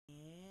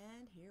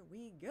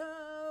we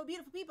go,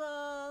 beautiful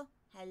people.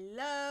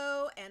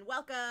 Hello and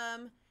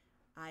welcome.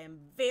 I am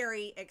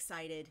very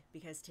excited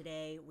because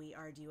today we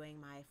are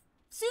doing my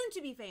soon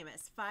to be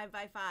famous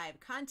 5x5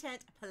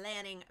 content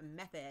planning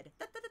method.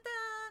 Da, da, da, da.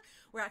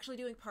 We're actually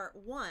doing part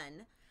 1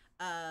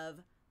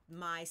 of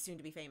my soon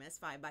to be famous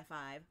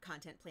 5x5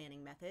 content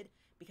planning method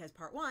because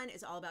part 1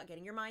 is all about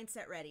getting your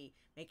mindset ready,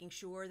 making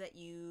sure that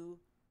you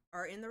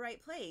are in the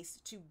right place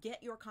to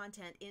get your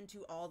content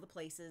into all the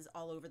places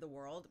all over the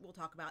world. We'll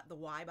talk about the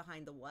why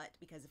behind the what,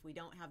 because if we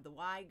don't have the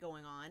why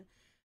going on,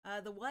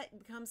 the what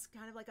becomes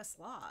kind of like a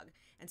slog.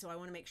 And so I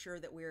want to make sure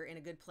that we're in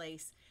a good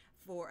place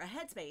for a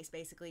headspace,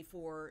 basically,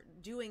 for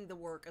doing the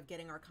work of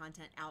getting our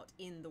content out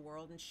in the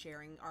world and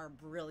sharing our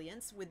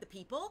brilliance with the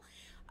people.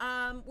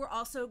 We're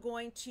also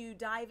going to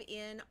dive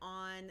in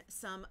on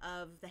some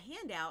of the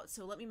handouts.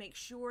 So let me make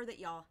sure that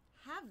y'all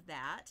have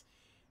that.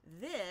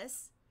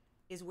 This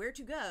is where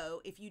to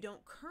go if you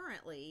don't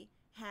currently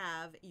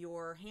have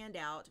your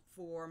handout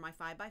for my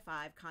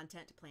 5x5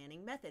 content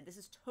planning method. This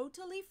is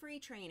totally free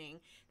training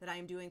that I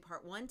am doing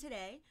part 1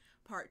 today,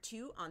 part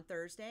 2 on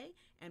Thursday,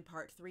 and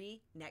part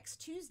 3 next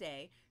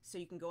Tuesday. So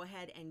you can go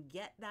ahead and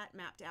get that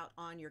mapped out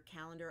on your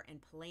calendar and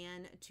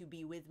plan to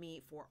be with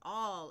me for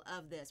all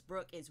of this.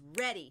 Brooke is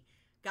ready.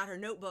 Got her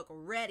notebook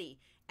ready.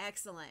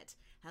 Excellent.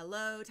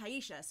 Hello,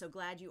 Taisha. So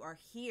glad you are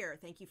here.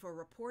 Thank you for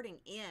reporting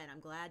in.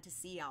 I'm glad to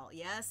see y'all.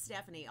 Yes,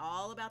 Stephanie,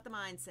 all about the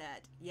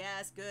mindset.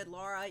 Yes, good,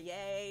 Laura.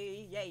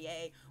 Yay, yay,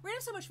 yay. We're gonna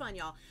have so much fun,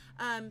 y'all.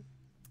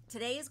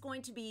 Today is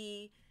going to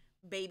be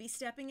baby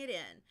stepping it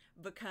in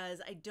because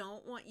I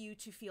don't want you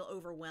to feel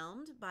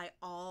overwhelmed by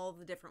all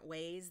the different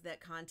ways that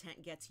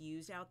content gets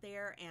used out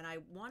there. And I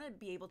want to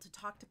be able to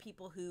talk to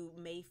people who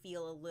may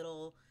feel a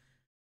little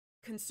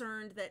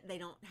concerned that they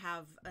don't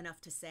have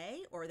enough to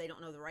say, or they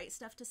don't know the right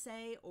stuff to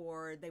say,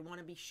 or they want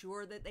to be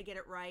sure that they get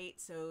it right,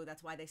 so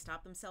that's why they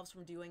stop themselves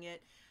from doing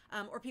it.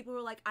 Or people who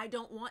are like, I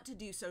don't want to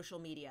do social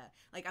media.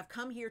 Like, I've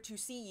come here to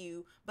see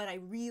you, but I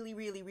really,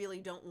 really, really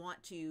don't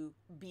want to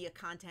be a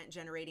content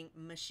generating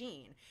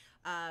machine.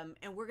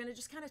 And we're going to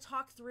just kind of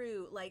talk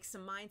through like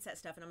some mindset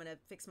stuff, and I'm going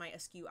to fix my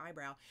askew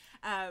eyebrow.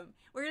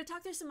 We're going to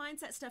talk through some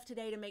mindset stuff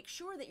today to make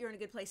sure that you're in a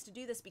good place to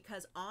do this,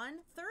 because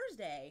on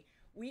Thursday,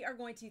 we are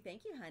going to,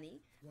 thank you,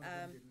 honey. One of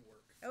them didn't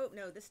work. Oh,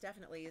 no, this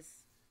definitely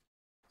is.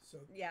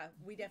 So yeah,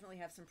 we definitely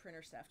have some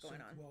printer stuff going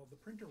on. Well, the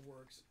printer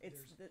works.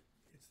 It's the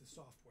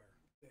software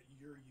that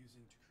you're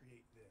using to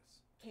create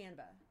this.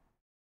 Canva.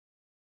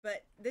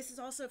 But this is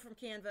also from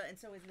Canva, and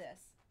so is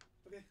this.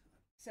 Okay.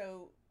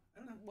 So I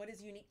don't know. what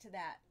is unique to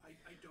that? I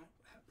don't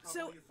have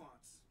probably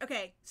fonts.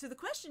 Okay, so the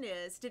question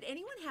is, did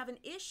anyone have an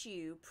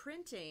issue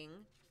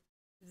printing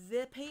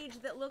the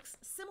page that looks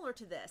similar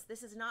to this?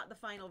 This is not the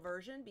final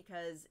version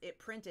because it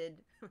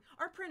printed.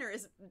 Our printer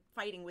is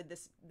fighting with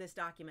this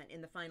document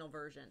in the final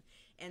version.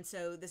 And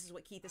so this is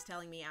what Keith is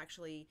telling me.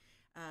 Actually,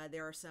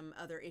 there are some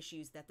other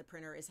issues that the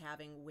printer is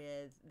having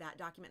with that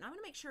document. And I want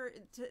to make sure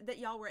that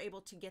y'all were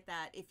able to get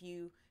that if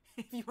you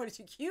wanted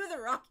to cue the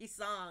Rocky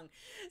song,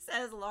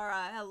 says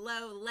Laura.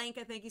 Hello,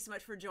 Lenka. Thank you so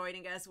much for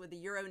joining us with the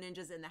Euro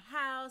Ninjas in the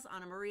house.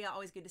 Anna Maria,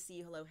 always good to see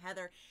you. Hello,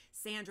 Heather.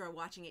 Sandra,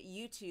 watching at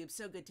YouTube.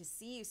 So good to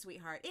see you,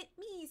 sweetheart. It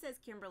me, says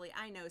Kimberly.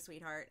 I know,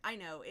 sweetheart. I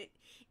know.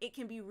 It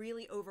can be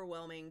really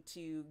overwhelming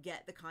to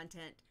get the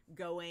content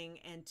going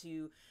and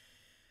to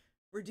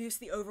reduce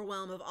the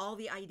overwhelm of all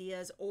the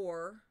ideas,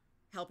 or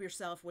help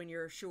yourself when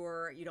you're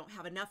sure you don't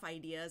have enough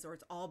ideas, or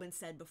it's all been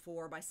said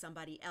before by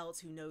somebody else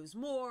who knows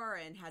more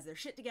and has their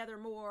shit together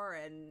more,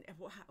 and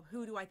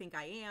who do I think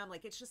I am?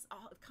 Like, it's just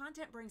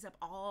content brings up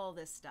all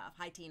this stuff.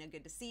 Hi, Tina.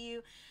 Good to see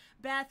you.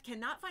 Beth,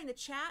 cannot find the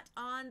chat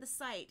on the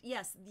site.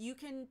 Yes, you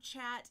can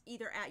chat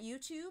either at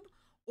YouTube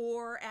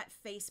or at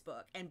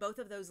Facebook, and both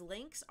of those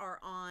links are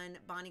on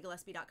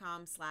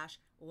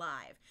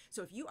bonniegillespie.com/live.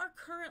 So if you are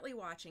currently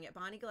watching at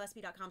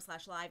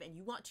bonniegillespie.com/live and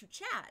you want to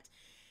chat,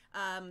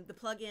 the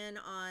plugin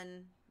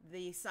on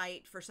the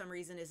site for some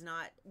reason is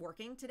not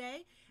working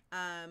today.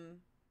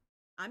 I'm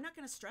not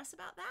going to stress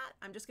about that.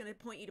 I'm just going to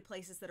point you to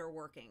places that are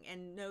working,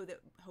 and know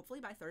that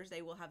hopefully by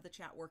Thursday we'll have the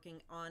chat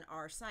working on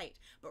our site.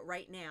 But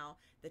right now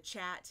the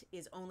chat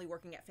is only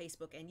working at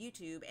Facebook and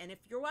YouTube. And if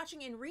you're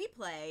watching in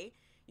replay,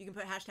 you can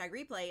put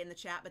 #replay in the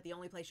chat, but the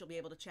only place you'll be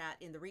able to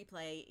chat in the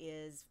replay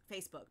is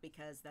Facebook,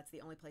 because that's the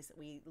only place that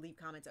we leave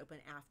comments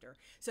open after.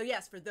 So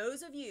yes, for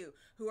those of you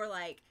who are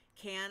like,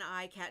 can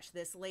I catch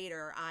this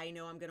later? I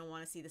know I'm going to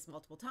want to see this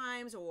multiple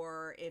times.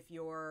 Or if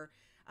you're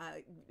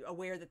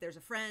aware that there's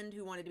a friend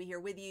who wanted to be here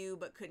with you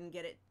but couldn't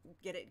get it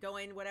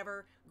going,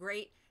 whatever,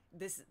 great.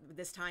 This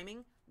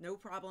timing, no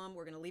problem.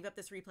 We're going to leave up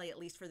this replay at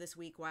least for this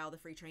week while the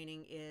free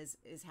training is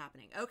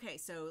happening. Okay,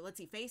 so let's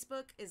see.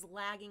 Facebook is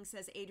lagging,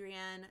 says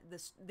Adrienne.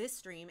 This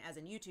stream, as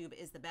in YouTube,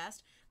 is the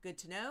best. Good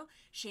to know.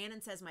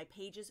 Shannon says my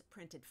pages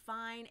printed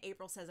fine.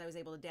 April says I was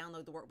able to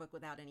download the workbook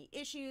without any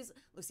issues.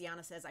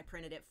 Luciana says I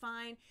printed it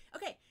fine.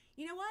 Okay,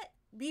 you know what?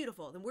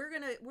 Beautiful. Then we're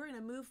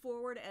gonna move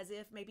forward as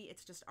if maybe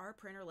it's just our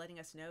printer letting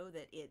us know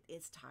that it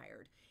is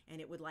tired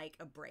and it would like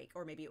a break,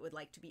 or maybe it would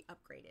like to be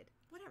upgraded.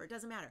 Whatever, it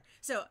doesn't matter.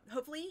 So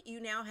hopefully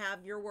you now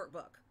have your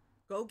workbook.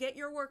 Go get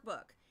your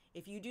workbook.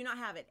 If you do not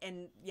have it,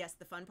 and yes,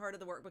 the fun part of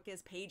the workbook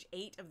is page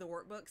 8 of the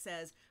workbook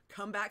says,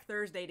 come back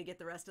Thursday to get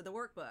the rest of the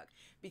workbook,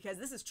 because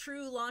this is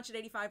true launch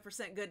at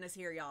 85% goodness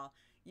here, y'all.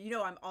 You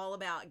know, I'm all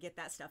about get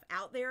that stuff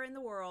out there in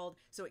the world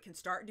so it can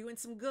start doing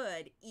some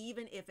good,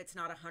 even if it's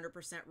not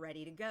 100%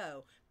 ready to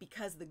go,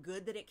 because the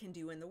good that it can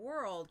do in the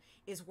world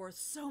is worth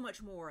so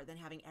much more than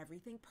having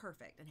everything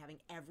perfect and having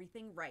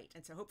everything right.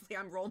 And so hopefully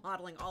I'm role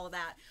modeling all of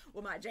that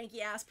with my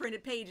janky ass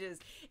printed pages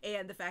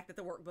and the fact that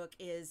the workbook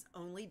is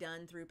only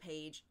done through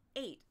page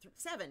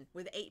 7,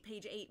 with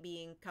page 8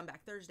 being come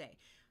back Thursday.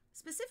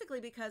 Specifically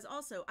because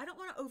also I don't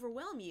want to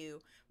overwhelm you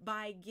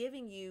by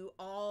giving you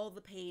all the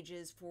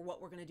pages for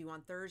what we're going to do on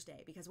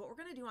Thursday, because what we're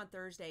going to do on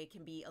Thursday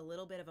can be a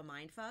little bit of a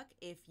mindfuck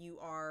if you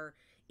are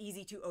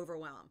easy to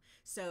overwhelm.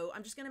 So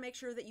I'm just going to make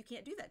sure that you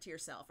can't do that to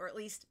yourself, or at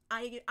least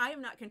I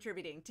am not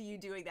contributing to you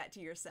doing that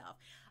to yourself.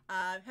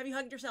 Have you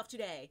hugged yourself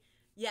today?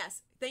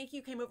 Yes. Thank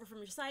you. Came over from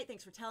your site.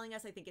 Thanks for telling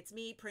us. I think it's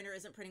me. Printer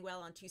isn't printing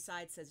well on 2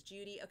 sides, says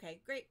Judy.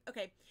 Okay, great.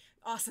 Okay,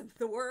 awesome.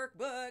 The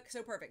workbook.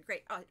 So perfect.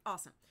 Great.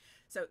 Awesome.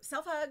 So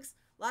self hugs,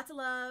 lots of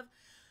love.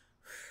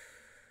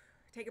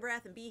 Take a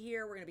breath and be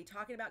here. We're going to be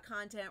talking about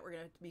content. We're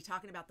going to be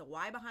talking about the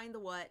why behind the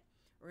what.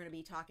 We're going to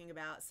be talking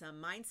about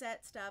some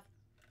mindset stuff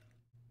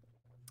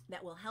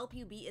that will help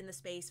you be in the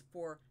space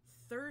for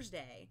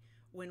Thursday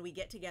when we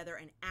get together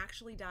and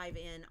actually dive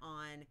in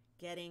on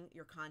getting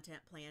your content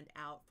planned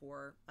out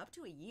for up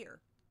to a year.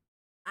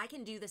 I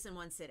can do this in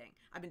one sitting.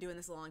 I've been doing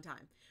this a long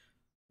time.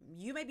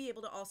 You may be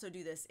able to also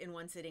do this in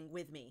one sitting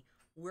with me.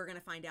 We're going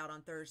to find out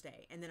on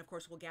Thursday. And then, of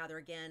course, we'll gather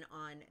again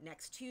on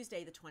next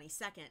Tuesday, the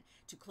 22nd,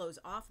 to close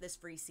off this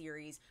free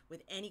series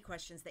with any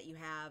questions that you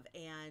have.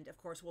 And, of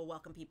course, we'll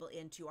welcome people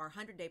into our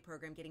 100-day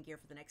program, Getting Gear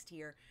for the Next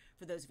Year,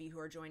 for those of you who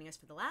are joining us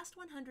for the last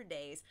 100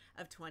 days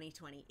of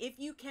 2020. If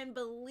you can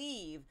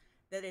believe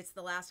that it's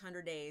the last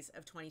 100 days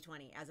of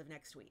 2020 as of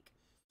next week.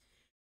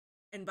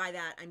 And by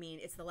that, I mean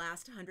it's the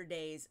last 100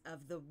 days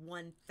of the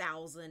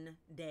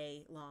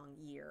 1,000-day long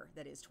year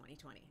that is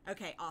 2020.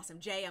 Okay, awesome.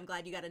 Jay, I'm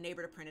glad you got a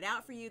neighbor to print it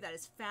out for you. That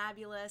is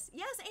fabulous.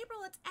 Yes, April,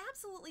 it's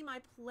absolutely my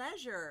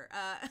pleasure.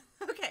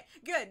 Okay,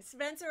 good.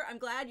 Spencer, I'm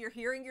glad you're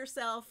hearing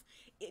yourself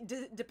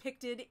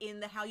depicted in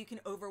the how you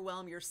can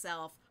overwhelm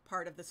yourself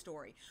part of the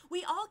story.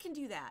 We all can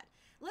do that.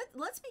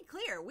 Let's be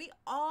clear. We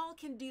all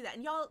can do that.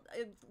 And y'all,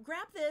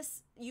 grab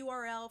this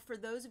URL for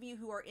those of you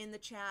who are in the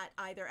chat,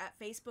 either at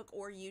Facebook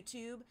or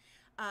YouTube,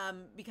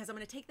 because I'm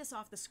going to take this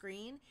off the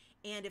screen.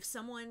 And if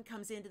someone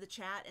comes into the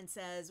chat and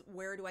says,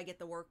 where do I get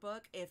the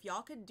workbook? If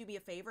y'all could do me a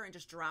favor and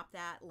just drop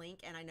that link,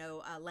 and I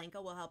know Lenka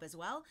will help as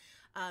well,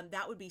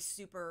 that would be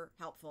super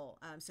helpful.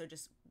 So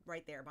just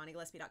right there,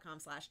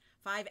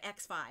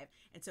 BonnieGillespie.com/5x5.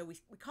 And so we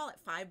call it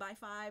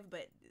 5x5,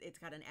 but it's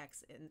got an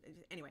X.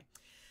 Anyway.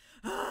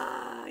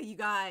 You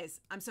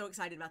guys, I'm so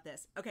excited about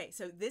this. Okay,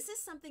 so this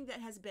is something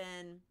that has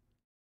been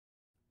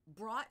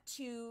brought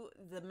to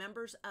the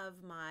members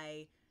of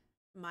my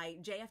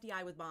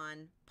JFDI with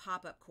Bon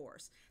pop-up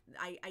course.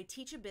 I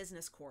teach a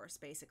business course,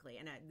 basically,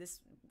 and this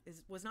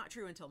was not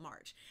true until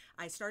March.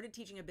 I started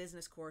teaching a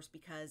business course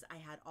because I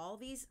had all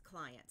these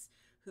clients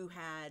who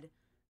had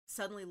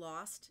suddenly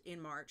lost in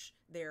March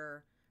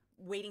their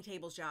waiting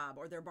tables job,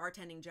 or their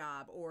bartending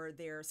job, or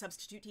their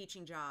substitute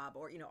teaching job,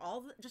 or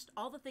all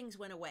the things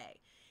went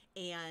away.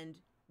 And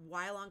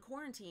while on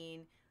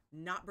quarantine,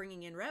 not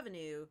bringing in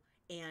revenue,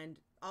 and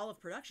all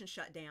of production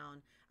shut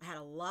down, I had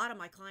a lot of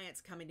my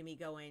clients coming to me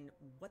going,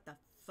 what the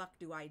fuck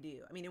do I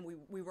do? I mean, and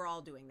we were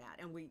all doing that,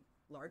 and we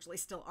largely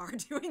still are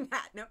doing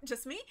that. No,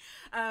 just me.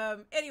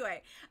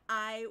 Anyway,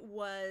 I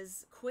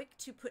was quick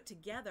to put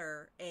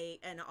together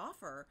an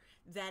offer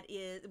that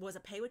was a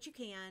pay what you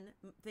can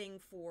thing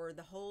for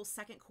the whole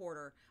second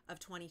quarter of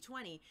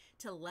 2020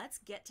 to let's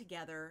get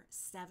together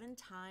 7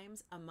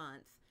 times a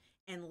month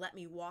and let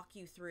me walk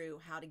you through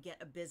how to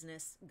get a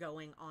business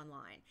going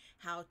online,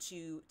 how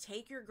to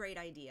take your great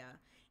idea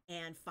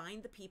and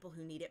find the people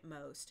who need it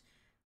most,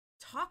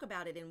 talk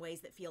about it in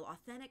ways that feel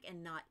authentic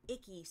and not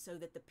icky, so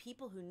that the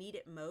people who need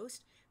it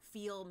most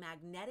feel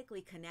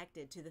magnetically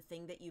connected to the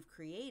thing that you've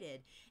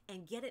created,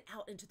 and get it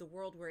out into the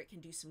world where it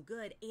can do some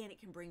good and it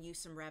can bring you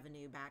some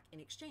revenue back in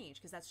exchange,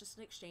 because that's just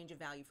an exchange of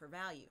value for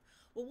value.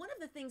 Well, one of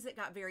the things that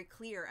got very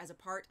clear as a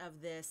part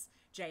of this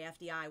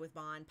JFDI with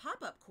Bon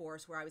pop-up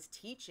course, where I was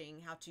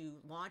teaching how to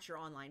launch your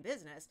online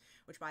business,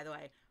 which, by the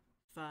way,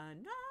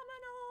 phenomenal.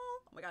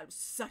 Oh my God, it was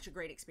such a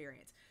great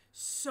experience.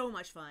 So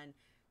much fun.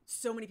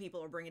 So many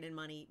people are bringing in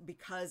money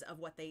because of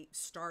what they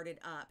started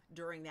up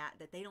during that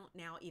they don't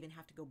now even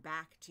have to go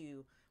back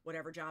to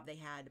whatever job they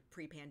had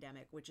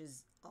pre-pandemic, which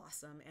is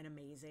awesome and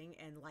amazing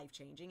and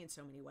life-changing in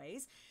so many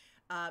ways.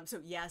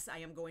 So yes, I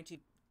am going to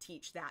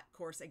teach that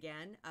course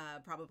again,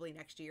 probably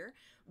next year,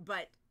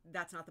 but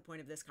that's not the point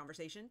of this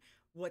conversation.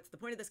 What's the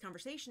point of this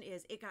conversation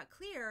is it got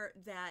clear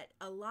that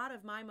a lot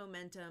of my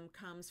momentum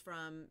comes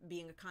from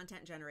being a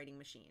content generating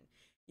machine.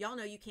 Y'all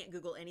know you can't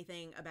Google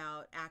anything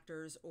about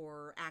actors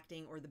or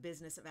acting or the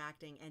business of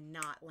acting and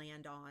not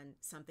land on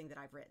something that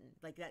I've written.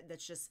 Like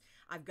that's just,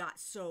 I've got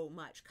so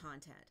much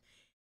content.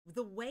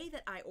 the way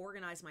that I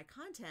organize my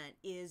content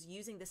is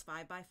using this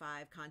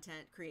 5x5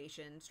 content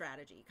creation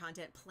strategy,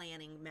 content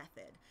planning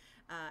method.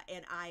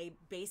 And I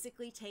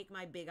basically take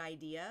my big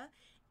idea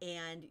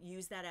and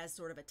use that as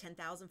sort of a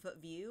 10,000 foot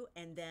view.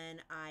 And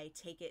then I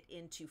take it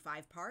into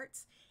 5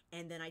 parts.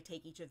 And then I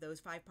take each of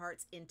those 5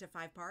 parts into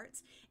 5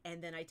 parts.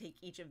 And then I take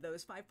each of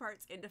those 5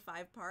 parts into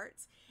 5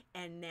 parts.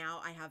 And now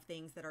I have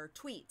things that are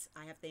tweets.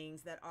 I have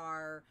things that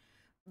are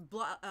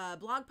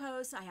blog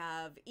posts. I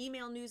have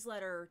email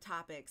newsletter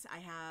topics. I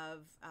have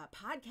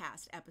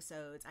podcast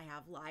episodes. I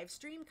have live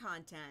stream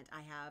content.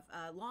 I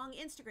have long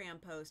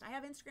Instagram posts. I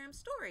have Instagram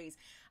stories.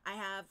 I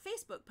have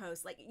Facebook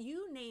posts. Like,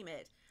 you name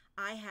it.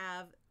 I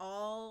have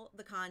all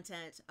the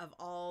content of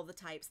all the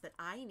types that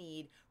I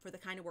need for the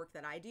kind of work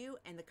that I do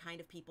and the kind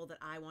of people that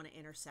I want to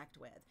intersect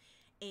with.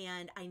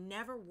 And I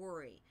never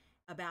worry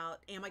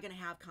about, am I going to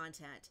have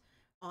content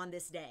on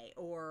this day,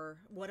 or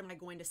what am I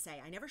going to say?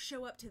 I never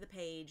show up to the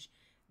page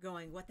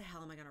going, what the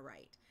hell am I going to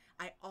write?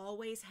 I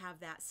always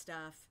have that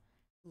stuff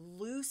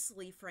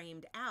loosely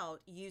framed out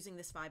using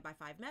this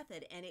 5x5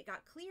 method. And it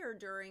got clear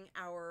during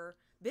our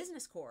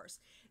business course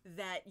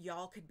that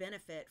y'all could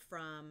benefit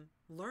from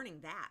learning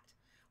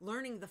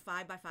the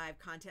 5x5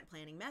 content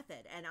planning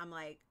method. And I'm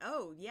like,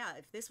 oh yeah,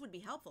 if this would be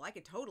helpful, I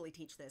could totally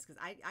teach this, because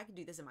I could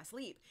do this in my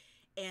sleep.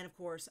 And of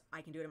course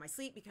I can do it in my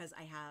sleep because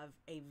I have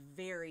a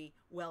very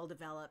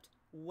well-developed,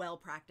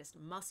 well-practiced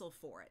muscle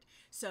for it.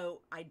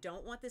 So I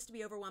don't want this to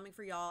be overwhelming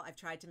for y'all. I've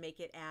tried to make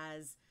it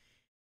as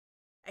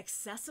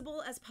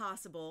accessible as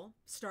possible,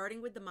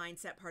 starting with the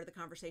mindset part of the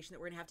conversation that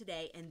we're going to have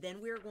today. And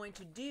then we're going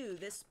to do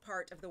this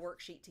part of the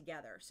worksheet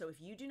together. So if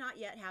you do not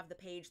yet have the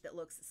page that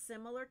looks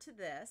similar to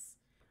this,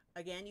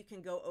 again, you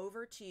can go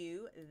over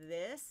to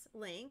this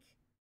link,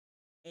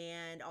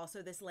 and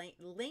also this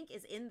link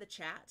is in the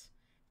chat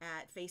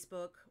at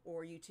Facebook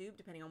or YouTube,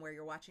 depending on where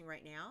you're watching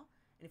right now.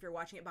 And if you're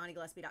watching at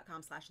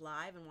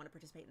bonniegillespie.com/live and want to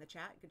participate in the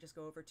chat, you could just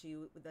go over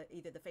to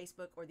either the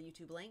Facebook or the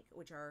YouTube link,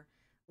 which are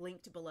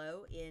linked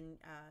below in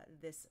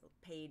this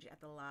page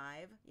at the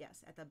live.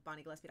 Yes, at the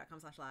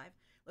bonniegillespie.com/live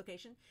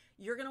location.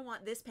 You're going to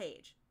want this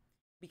page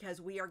because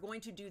we are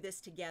going to do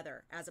this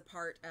together as a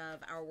part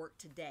of our work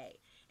today.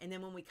 And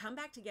then when we come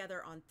back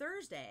together on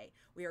Thursday,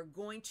 we are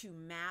going to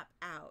map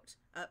out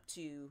up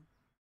to,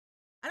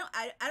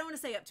 I don't want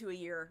to say up to a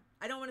year.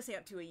 I don't want to say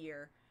up to a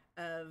year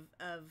of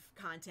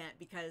content,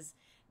 because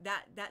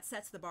that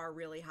sets the bar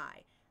really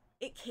high.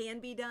 It can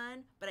be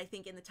done, but I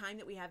think in the time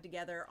that we have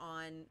together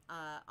on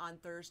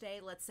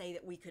Thursday, let's say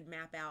that we could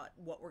map out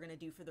what we're going to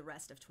do for the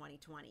rest of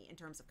 2020 in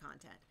terms of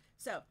content.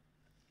 So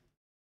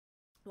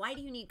why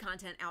do you need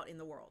content out in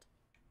the world?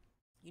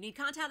 You need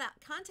content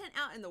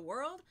out in the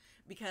world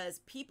because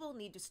people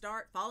need to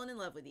start falling in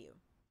love with you.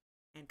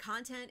 And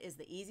content is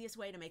the easiest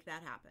way to make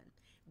that happen.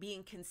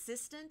 Being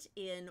consistent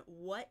in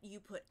what you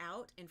put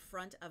out in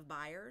front of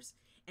buyers.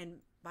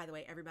 And by the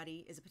way,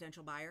 everybody is a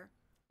potential buyer.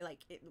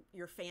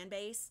 Your fan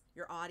base,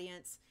 your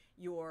audience,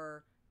 if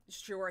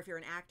you're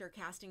an actor,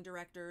 casting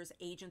directors,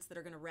 agents that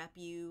are going to rep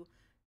you,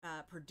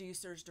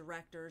 producers,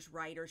 directors,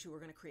 writers who are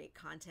going to create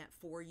content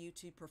for you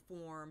to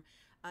perform.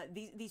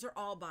 These are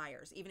all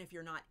buyers. Even if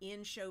you're not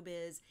in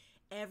showbiz,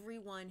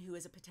 everyone who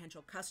is a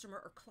potential customer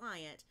or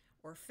client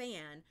or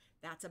fan,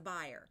 that's a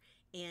buyer.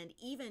 And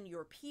even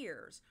your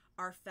peers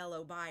are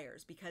fellow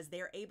buyers because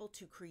they're able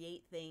to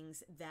create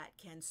things that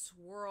can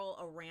swirl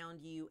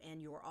around you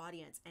and your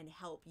audience and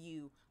help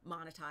you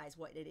monetize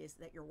what it is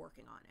that you're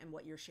working on and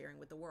what you're sharing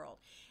with the world.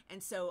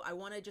 And so I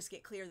want to just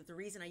get clear that the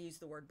reason I use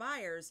the word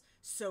buyers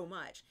so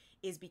much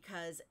is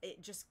because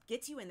it just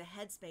gets you in the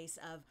headspace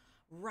of,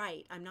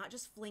 right, I'm not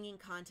just flinging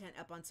content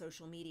up on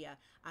social media.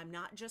 I'm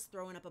not just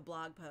throwing up a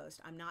blog post.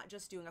 I'm not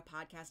just doing a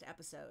podcast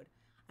episode.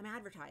 I'm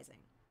advertising.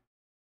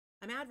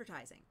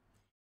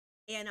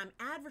 And I'm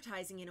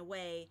advertising in a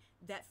way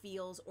that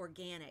feels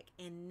organic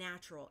and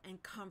natural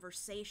and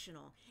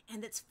conversational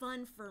and that's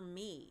fun for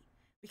me.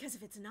 Because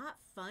if it's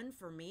not fun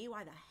for me,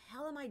 why the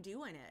hell am I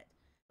doing it?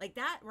 Like,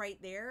 that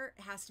right there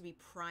has to be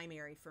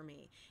primary for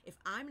me. If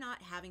I'm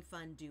not having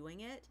fun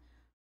doing it,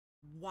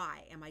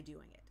 why am I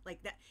doing it?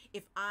 Like that,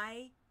 if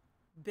I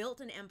built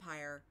an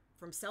empire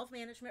from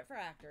self-management for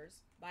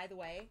actors, by the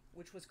way,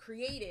 which was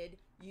created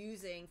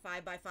using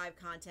 5x5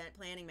 content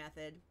planning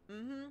method.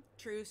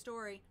 True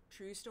story.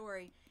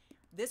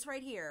 This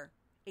right here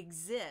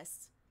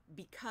exists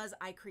because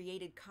I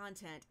created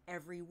content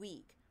every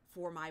week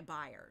for my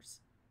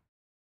buyers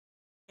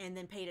and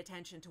then paid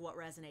attention to what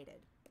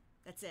resonated.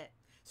 That's it.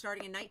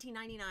 Starting in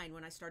 1999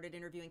 when I started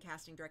interviewing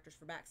casting directors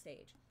for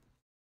Backstage.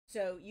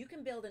 So you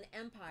can build an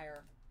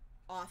empire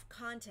off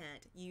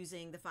content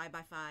using the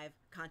 5x5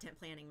 content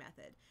planning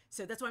method.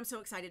 So that's why I'm so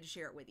excited to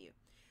share it with you.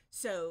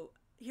 So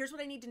here's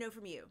what I need to know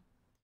from you.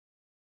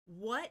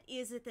 What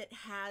is it that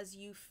has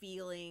you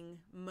feeling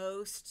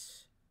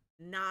most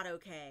not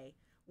okay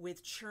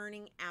with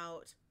churning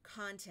out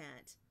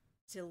content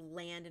to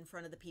land in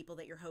front of the people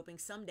that you're hoping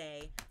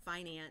someday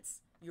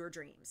finance your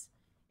dreams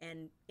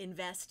and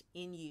invest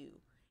in you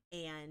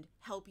and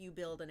help you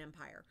build an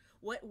empire?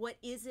 What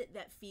is it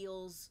that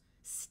feels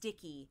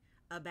sticky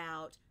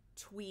about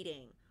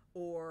tweeting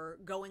or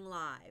going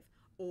live,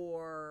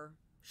 or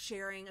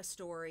sharing a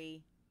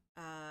story,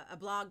 a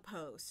blog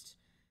post,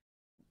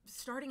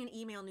 starting an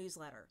email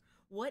newsletter.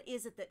 What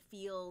is it that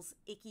feels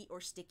icky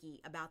or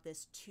sticky about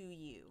this to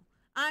you?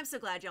 I'm so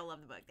glad y'all love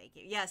the book. Thank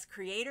you. Yes,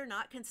 creator,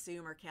 not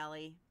consumer,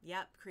 Kelly.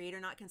 Yep, creator,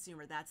 not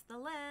consumer. That's the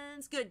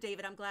lens. Good,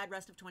 David. I'm glad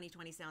rest of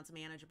 2020 sounds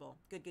manageable.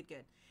 Good, good,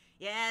 good.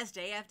 Yes,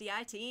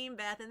 JFDI team,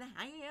 Beth in the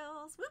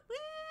house. Whoop,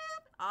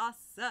 whoop.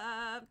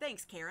 Awesome.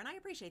 Thanks, Karen. I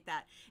appreciate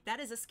that.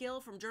 That is a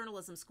skill from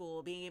journalism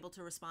school, being able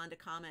to respond to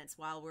comments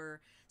while we're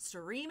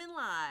streaming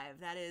live.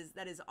 That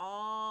is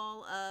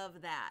all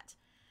of that.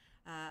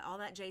 All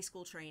that J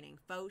school training,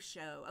 faux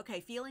show. Okay,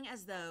 feeling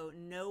as though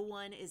no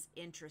one is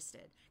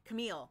interested.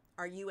 Camille,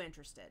 are you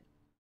interested?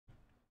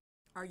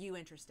 Are you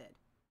interested?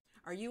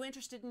 Are you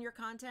interested in your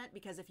content?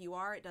 Because if you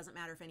are, it doesn't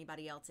matter if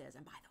anybody else is.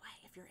 And by the way,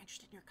 if you're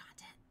interested in your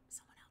content,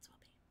 someone else will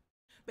be.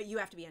 But you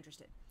have to be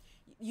interested.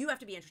 You have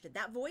to be interested.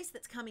 That voice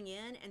that's coming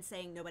in and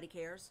saying nobody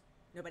cares,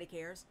 nobody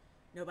cares,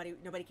 nobody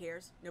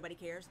cares, nobody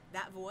cares.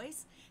 That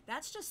voice,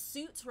 that's just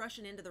suits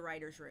rushing into the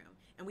writer's room.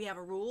 And we have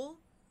a rule.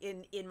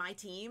 In my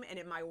team and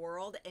in my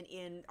world and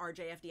in our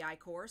JFDI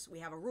course, we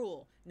have a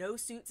rule: no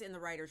suits in the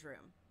writer's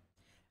room.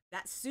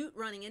 That suit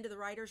running into the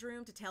writer's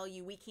room to tell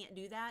you we can't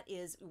do that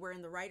is, we're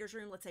in the writer's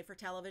room. Let's say for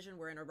television,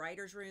 we're in a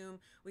writer's room.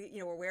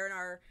 We're wearing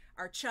our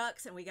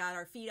chucks and we got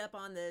our feet up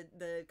on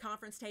the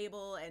conference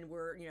table and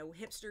we're,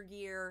 hipster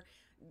gear,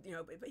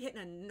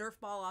 hitting a Nerf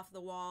ball off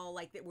the wall,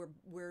 like that.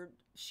 We're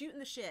shooting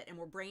the shit and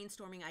we're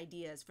brainstorming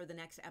ideas for the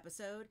next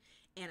episode.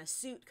 And a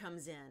suit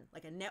comes in,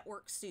 like a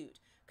network suit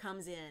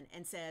comes in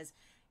and says,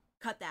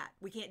 cut that.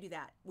 We can't do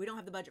that. We don't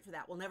have the budget for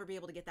that. We'll never be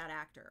able to get that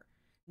actor.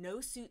 No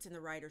suits in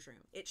the writer's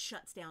room. It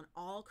shuts down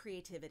all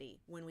creativity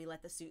when we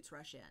let the suits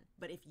rush in.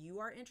 But if you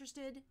are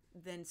interested,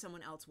 then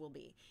someone else will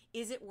be.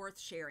 Is it worth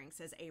sharing,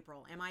 says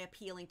April. Am I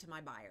appealing to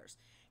my buyers?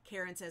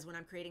 Karen says, when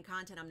I'm creating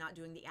content, I'm not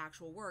doing the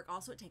actual work.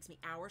 Also, it takes me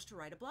hours to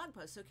write a blog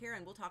post. So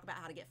Karen, we'll talk about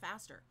how to get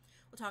faster.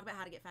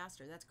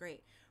 That's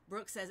great.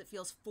 Brooke says it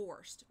feels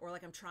forced or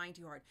like I'm trying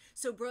too hard.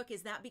 So Brooke,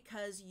 is that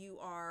because you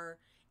are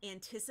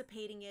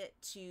anticipating it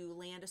to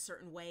land a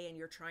certain way and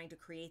you're trying to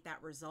create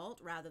that result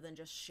rather than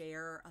just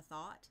share a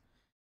thought?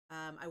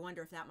 I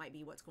wonder if that might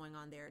be what's going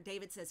on there.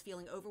 David says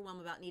feeling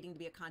overwhelmed about needing to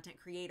be a content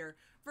creator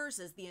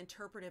versus the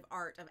interpretive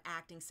art of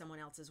acting someone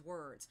else's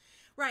words.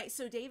 Right.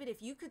 So David,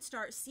 if you could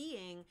start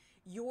seeing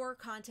your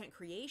content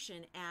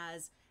creation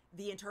as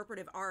the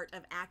interpretive art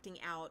of acting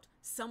out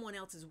someone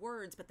else's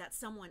words, but that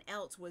someone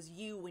else was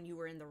you when you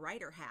were in the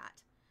writer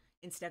hat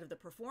instead of the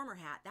performer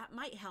hat, that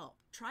might help.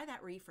 Try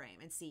that reframe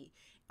and see.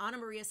 Anna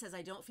Maria says,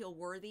 I don't feel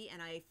worthy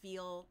and I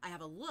feel I have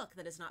a look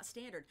that is not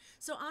standard.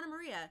 So Anna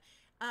Maria,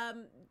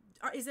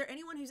 is there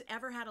anyone who's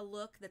ever had a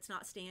look that's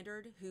not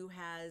standard who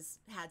has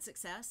had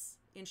success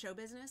in show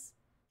business?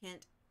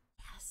 Hint,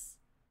 yes.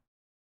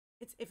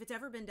 If it's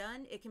ever been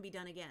done, it can be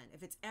done again.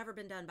 If it's ever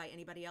been done by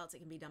anybody else, it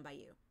can be done by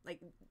you. Like,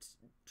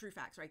 true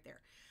facts right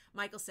there.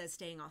 Michael says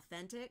staying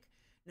authentic.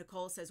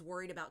 Nicole says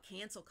worried about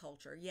cancel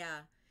culture.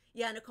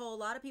 Yeah, Nicole, a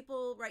lot of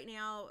people right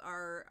now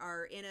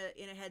are in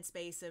a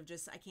headspace of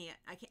just, I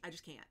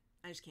just can't.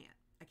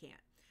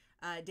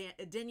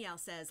 Danielle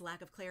says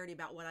lack of clarity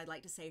about what I'd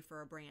like to say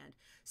for a brand.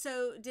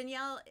 So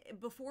Danielle,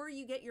 before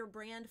you get your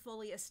brand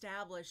fully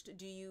established,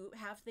 do you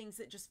have things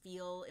that just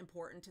feel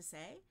important to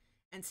say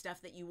and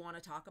stuff that you want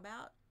to talk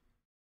about?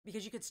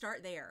 Because you could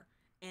start there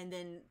and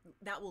then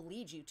that will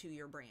lead you to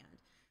your brand.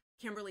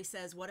 Kimberly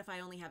says, what if I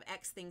only have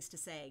X things to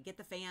say? Get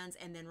the fans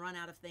and then run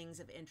out of things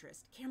of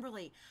interest.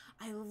 Kimberly,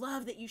 I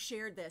love that you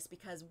shared this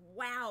because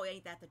wow,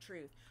 ain't that the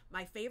truth?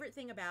 My favorite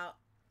thing about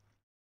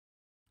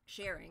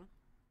sharing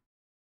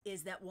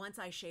is that once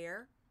I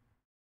share,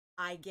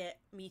 I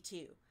get me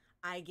too.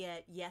 I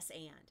get yes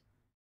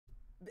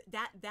and.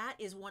 That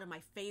is one of my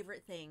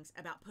favorite things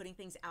about putting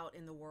things out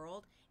in the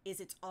world is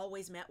it's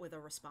always met with a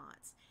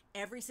response.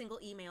 Every single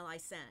email I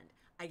send,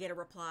 I get a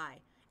reply.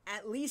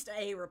 At least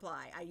a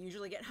reply. I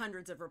usually get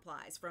hundreds of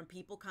replies from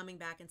people coming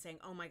back and saying,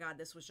 oh my God,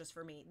 this was just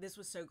for me. This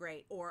was so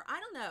great. Or I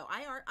don't know,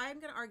 I'm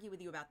going to argue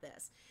with you about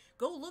this.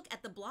 Go look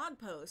at the blog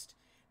post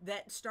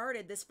that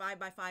started this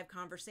 5x5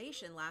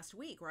 conversation last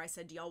week where I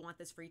said, do y'all want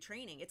this free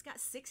training? It's got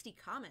 60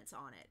 comments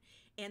on it.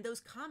 And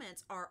those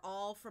comments are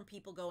all from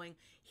people going,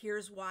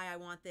 here's why I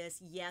want this.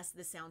 Yes,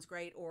 this sounds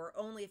great. Or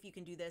only if you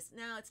can do this.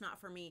 No, it's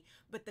not for me.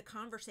 But the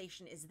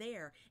conversation is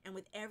there. And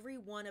with every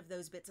one of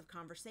those bits of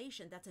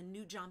conversation, that's a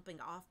new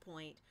jumping off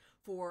point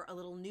for a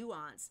little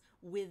nuance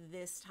with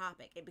this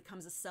topic. It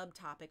becomes a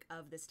subtopic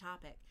of this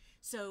topic.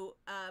 So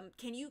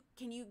can you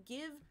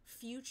give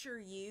future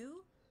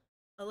you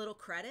a little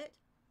credit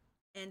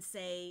and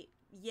say,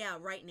 yeah,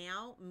 right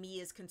now, me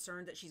is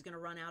concerned that she's going to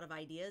run out of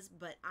ideas,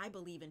 but I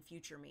believe in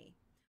future me.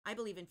 I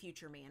believe in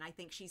future me, and I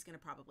think she's going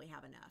to probably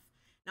have enough.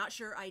 Not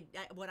sure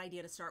what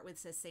idea to start with,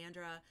 says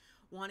Sandra.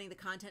 Wanting the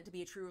content to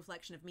be a true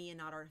reflection of me and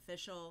not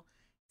artificial.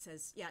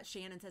 Says, yeah,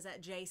 Shannon says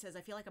that. Jay says,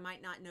 I feel like I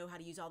might not know how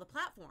to use all the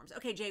platforms.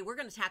 Okay, Jay, we're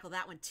going to tackle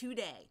that one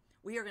today.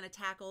 We are going to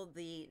tackle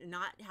the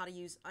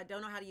I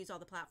don't know how to use all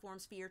the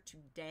platforms fear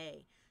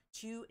today.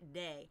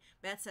 today.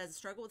 Beth says,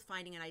 struggle with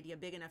finding an idea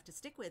big enough to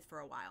stick with for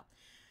a while.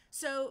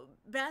 So,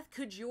 Beth,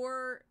 could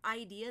your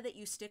idea that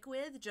you stick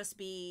with just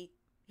be,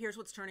 here's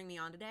what's turning me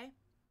on today?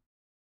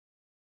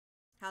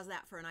 How's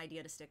that for an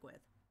idea to stick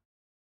with?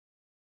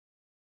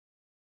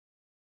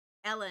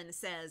 Ellen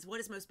says, what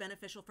is most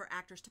beneficial for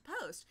actors to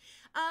post?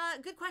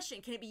 Good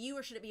question. Can it be you,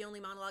 or should it be only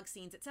monologue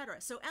scenes,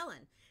 etc.? So,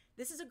 Ellen,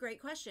 this is a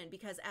great question,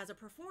 because as a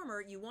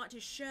performer, you want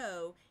to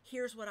show,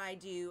 here's what I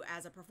do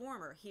as a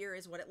performer. Here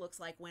is what it looks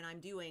like when I'm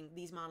doing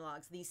these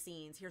monologues, these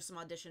scenes. Here's some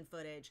audition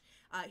footage.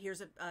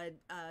 Here's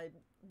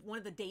one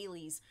of the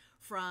dailies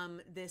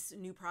from this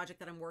new project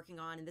that I'm working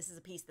on, and this is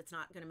a piece that's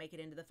not going to make it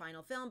into the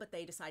final film, but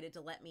they decided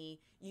to let me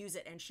use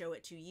it and show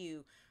it to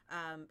you.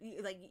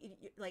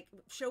 Like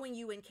showing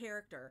you in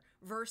character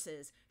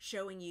versus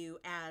showing you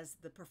as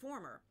the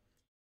performer.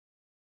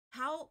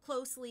 How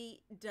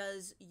closely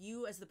does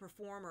you as the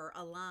performer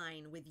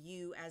align with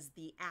you as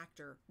the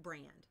actor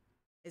brand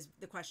is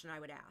the question I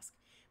would ask.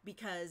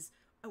 Because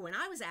when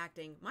I was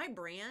acting, my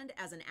brand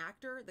as an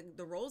actor,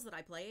 the roles that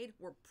I played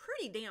were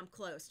pretty damn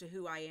close to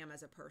who I am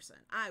as a person.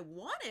 I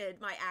wanted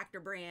my actor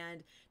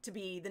brand to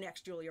be the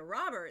next Julia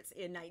Roberts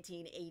in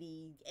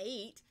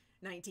 1988,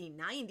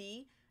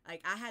 1990.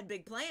 Like, I had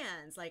big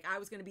plans. Like, I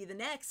was going to be the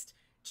next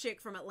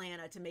chick from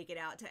Atlanta to make it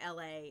out to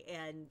LA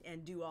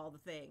and do all the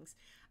things.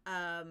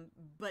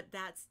 But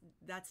that's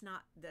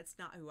not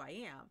who I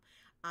am.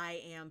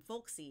 I am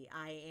folksy.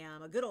 I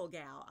am a good old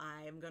gal.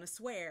 I am going to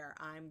swear.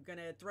 I'm going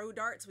to throw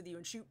darts with you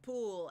and shoot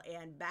pool.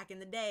 And back in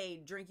the day,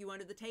 drink you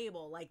under the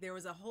table. Like, there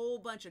was a whole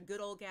bunch of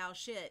good old gal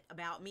shit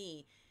about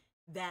me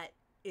that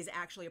is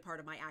actually a part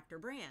of my actor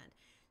brand.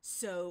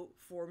 So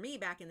for me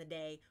back in the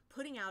day,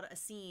 putting out a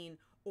scene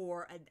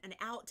or an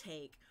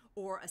outtake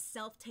or a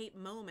self-tape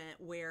moment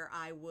where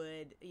I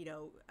would,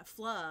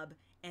 flub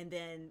and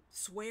then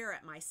swear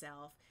at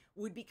myself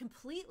would be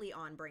completely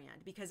on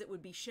brand, because it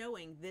would be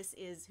showing this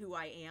is who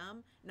I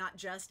am, not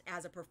just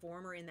as a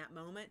performer in that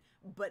moment,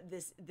 but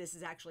this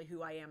is actually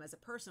who I am as a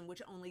person,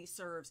 which only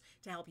serves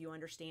to help you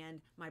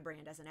understand my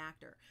brand as an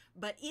actor.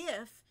 But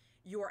if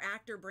your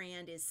actor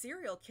brand is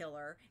serial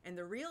killer and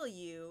the real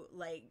you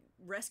like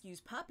rescues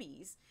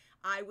puppies,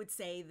 I would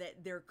say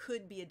that there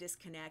could be a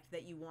disconnect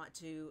that you want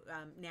to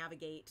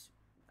navigate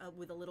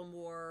with a little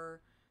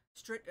more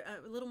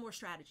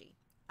strategy.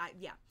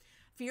 Yeah.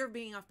 Fear of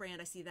being off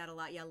brand. I see that a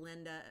lot. Yeah,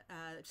 Linda,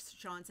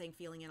 Sean saying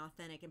feeling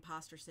inauthentic,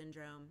 imposter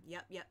syndrome.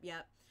 Yep.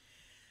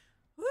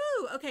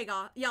 Woo! Okay,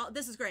 y'all,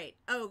 this is great.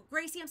 Oh,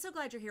 Gracie, I'm so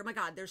glad you're here. My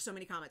God, there's so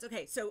many comments.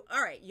 Okay, so,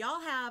 all right,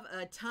 y'all have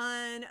a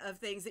ton of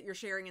things that you're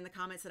sharing in the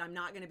comments that I'm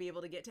not going to be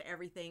able to get to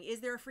everything. Is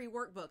there a free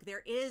workbook?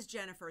 There is,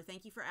 Jennifer.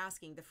 Thank you for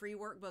asking. The free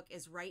workbook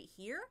is right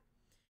here.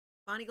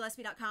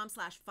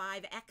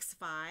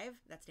 BonnieGillespie.com/5x5.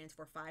 That stands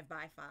for 5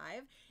 by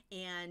 5.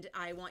 And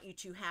I want you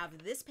to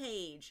have this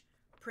page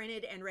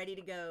printed and ready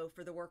to go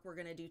for the work we're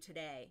going to do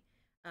today.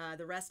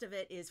 The rest of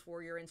it is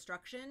for your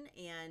instruction,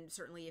 and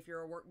certainly if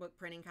you're a workbook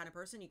printing kind of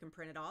person, you can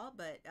print it all,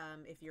 but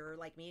if you're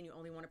like me and you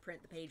only want to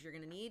print the page you're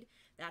going to need,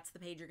 that's the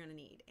page you're going to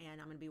need,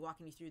 and I'm going to be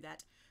walking you through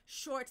that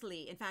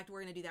shortly. In fact,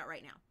 we're going to do that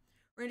right now.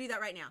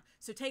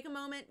 So take a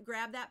moment,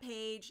 grab that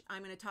page.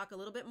 I'm going to talk a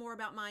little bit more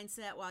about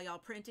mindset while y'all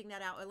printing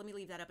that out. Let me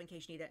leave that up in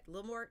case you need it. A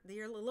little more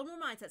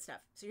mindset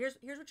stuff. So here's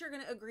what you're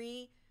going to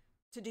agree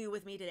to do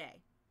with me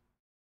today,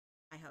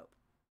 I hope.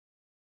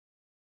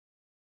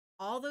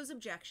 All those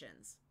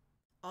objections,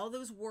 all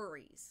those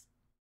worries,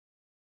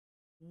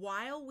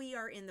 while we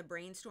are in the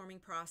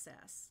brainstorming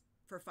process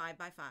for 5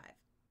 by 5,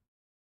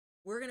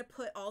 we're going to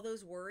put all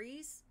those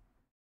worries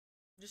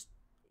just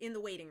in the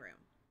waiting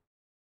room.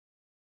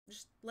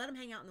 Just let them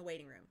hang out in the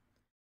waiting room.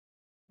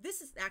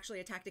 This is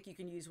actually a tactic you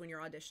can use when you're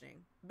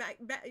auditioning.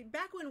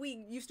 Back when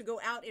we used to go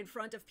out in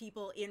front of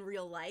people in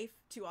real life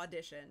to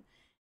audition,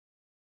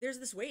 there's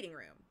this waiting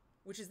room,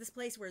 which is this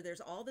place where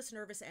there's all this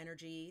nervous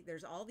energy.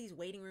 There's all these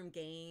waiting room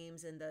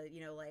games and the,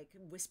 like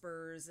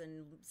whispers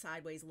and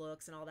sideways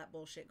looks and all that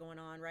bullshit going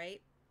on,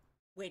 right?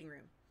 Waiting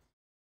room.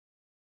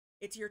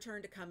 It's your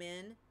turn to come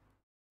in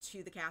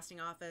to the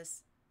casting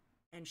office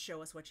and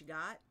show us what you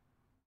got.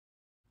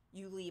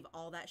 You leave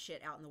all that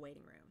shit out in the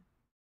waiting room.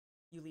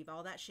 You leave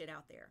all that shit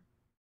out there.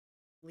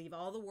 Leave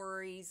all the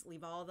worries,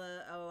 leave all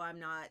the, oh, I'm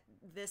not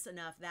this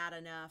enough, that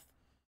enough.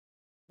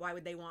 Why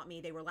would they want me?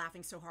 They were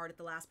laughing so hard at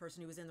the last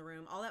person who was in the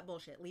room. All that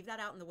bullshit. Leave that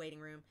out in the waiting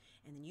room.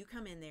 And then you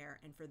come in there,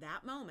 and for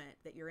that moment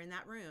that you're in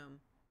that room,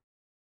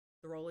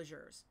 the role is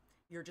yours.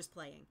 You're just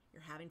playing.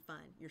 You're having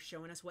fun. You're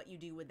showing us what you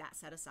do with that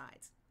set of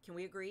sides. Can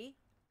we agree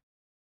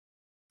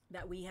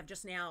that we have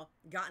just now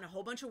gotten a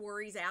whole bunch of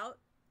worries out?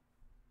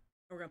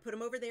 We're going to put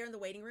them over there in the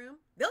waiting room.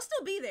 They'll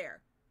still be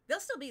there.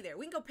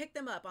 We can go pick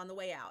them up on the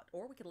way out,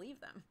 or we could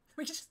leave them.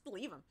 We can just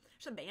leave them.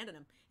 Just abandon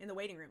them in the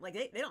waiting room. Like,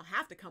 they don't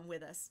have to come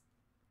with us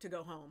to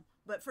go home.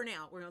 But for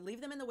now, we're going to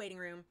leave them in the waiting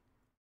room,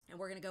 and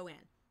we're going to go in.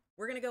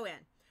 We're going to go in,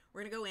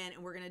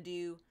 and we're going to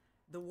do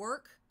the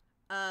work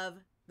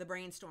of the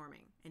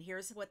brainstorming. And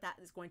here's what that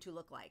is going to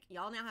look like.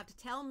 Y'all now have to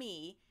tell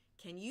me,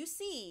 can you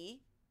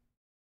see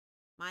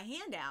my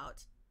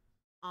handout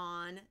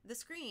on the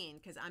screen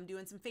because I'm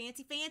doing some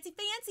fancy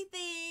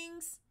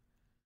things.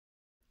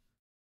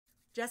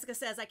 Jessica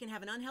says, I can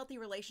have an unhealthy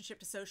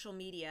relationship to social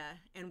media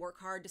and work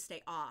hard to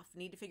stay off.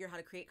 Need to figure out how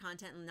to create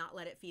content and not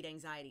let it feed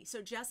anxiety.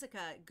 So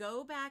Jessica,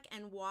 go back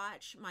and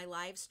watch my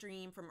live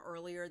stream from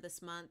earlier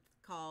this month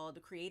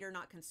called Creator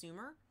Not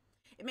Consumer.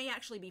 It may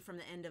actually be from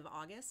the end of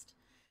August.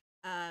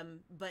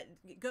 But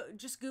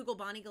just Google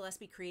Bonnie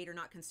Gillespie Creator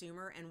Not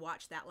Consumer and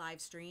watch that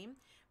live stream,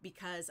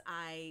 because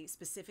I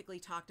specifically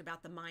talked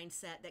about the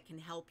mindset that can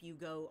help you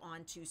go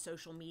onto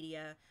social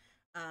media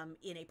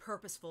in a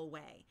purposeful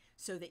way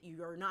so that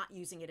you are not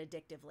using it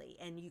addictively,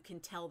 and you can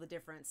tell the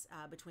difference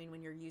between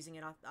when you're using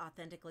it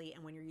authentically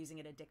and when you're using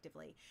it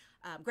addictively.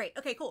 Great.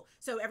 Okay, cool.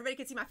 So everybody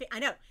can see my face. I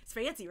know it's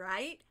fancy,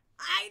 right?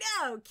 I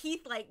know.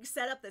 Keith like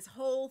set up this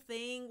whole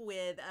thing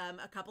with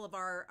a couple of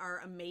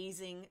our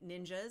amazing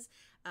ninjas.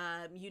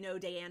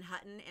 Diane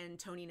Hutton and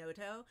Tony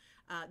Noto,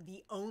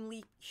 the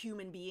only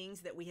human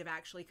beings that we have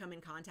actually come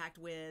in contact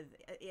with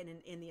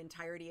in the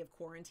entirety of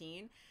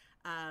quarantine.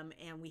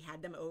 And we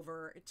had them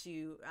over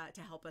to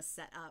help us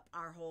set up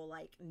our whole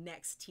like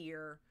next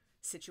tier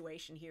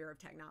situation here of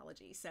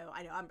technology. So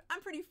I know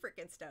I'm pretty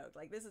freaking stoked.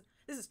 Like this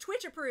is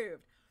Twitch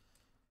approved.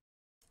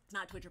 It's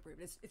not Twitch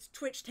approved. It's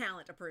Twitch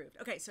talent approved.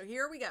 Okay, so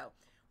here we go.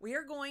 We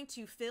are going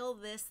to fill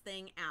this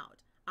thing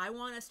out. I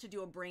want us to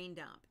do a brain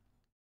dump.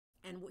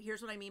 And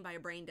here's what I mean by a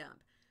brain dump.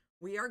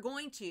 We are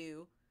going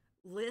to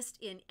list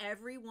in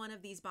every one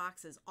of these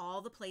boxes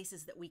all the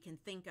places that we can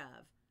think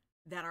of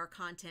that our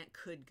content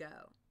could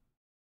go.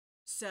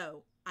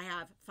 So I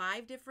have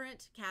 5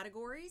 different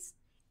categories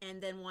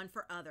and then one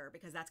for other,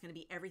 because that's going to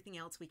be everything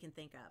else we can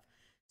think of.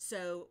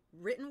 So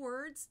written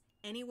words,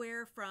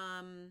 anywhere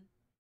from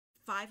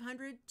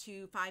 500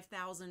 to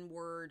 5,000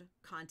 word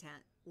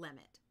content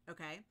limit.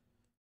 Okay.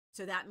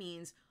 So that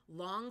means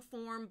long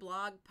form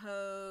blog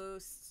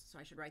posts. So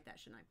I should write that,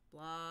 shouldn't I?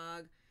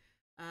 Blog,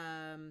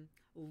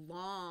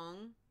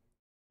 long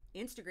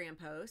Instagram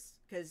posts,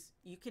 because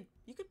you could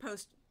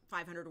post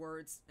 500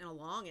 words in a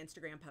long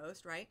Instagram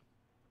post, right?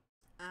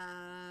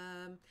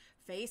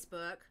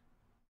 Facebook.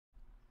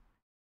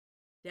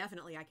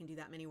 Definitely I can do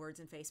that many words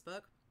in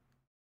Facebook.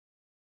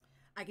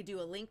 I could do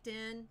a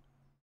LinkedIn.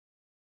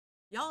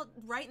 Y'all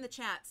write in the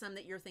chat some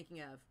that you're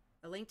thinking of.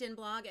 A LinkedIn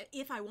blog,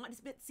 if I want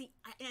to, see,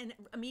 and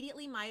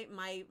immediately my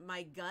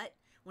gut,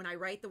 when I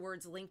write the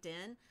words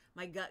LinkedIn,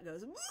 my gut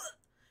goes,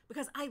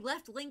 because I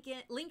left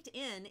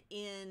LinkedIn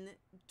in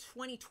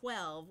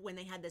 2012 when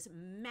they had this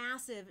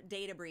massive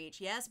data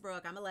breach. Yes,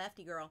 Brooke, I'm a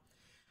lefty girl.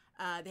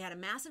 They had a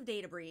massive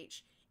data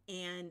breach,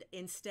 and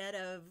instead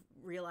of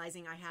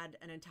realizing I had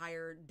an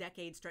entire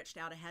decade stretched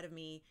out ahead of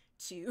me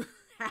to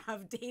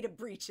have data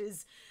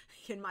breaches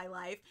in my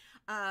life,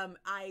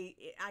 I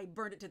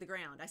burned it to the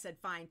ground. I said,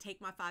 fine,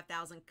 take my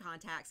 5,000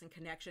 contacts and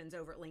connections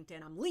over at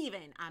LinkedIn. I'm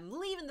leaving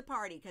the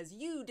party because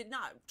you did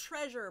not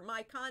treasure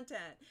my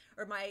content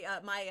or my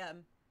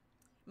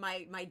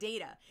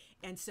data.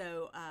 And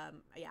so,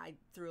 I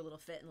threw a little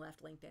fit and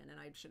left LinkedIn, and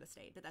I should have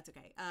stayed, but that's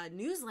okay.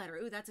 Newsletter.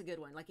 Ooh, that's a good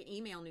one. Like an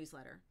email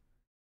newsletter.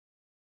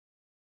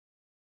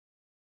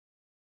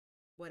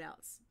 What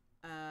else?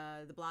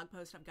 The blog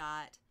post I've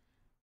got.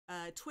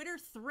 Twitter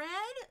thread.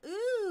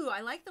 Ooh, I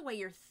like the way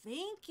you're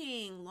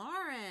thinking,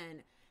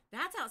 Lauren.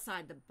 That's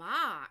outside the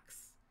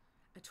box.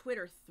 A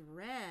Twitter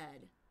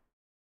thread.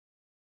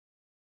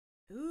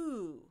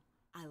 Ooh,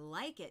 I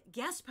like it.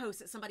 Guest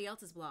post at somebody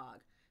else's blog.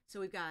 So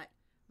we've got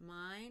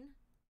mine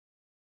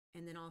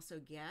and then also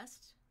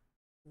guest.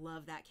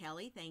 Love that,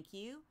 Kelly. Thank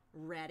you.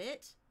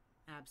 Reddit.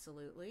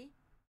 Absolutely.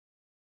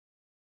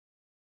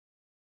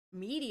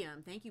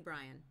 Medium. Thank you,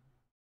 Brian.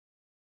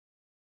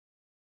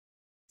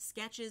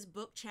 Sketches,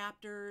 book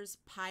chapters,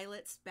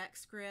 pilot, spec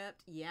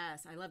script.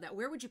 Yes, I love that.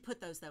 Where would you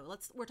put those though?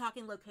 We're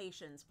talking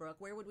locations, Brooke.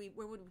 Where would we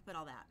put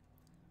all that?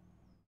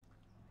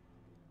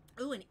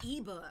 Ooh, an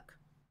ebook.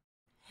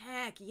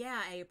 Heck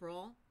yeah,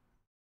 April.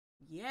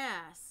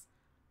 Yes.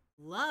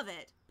 Love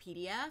it.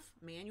 PDF,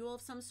 manual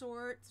of some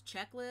sort,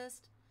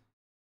 checklist.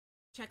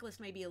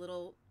 Checklist may be a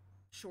little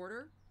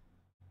shorter.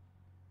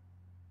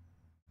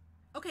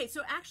 Okay,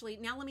 so actually,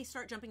 now let me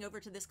start jumping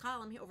over to this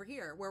column over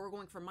here where we're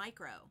going for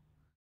micro.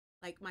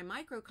 Like my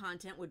micro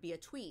content would be a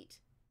tweet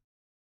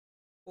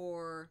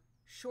or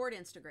short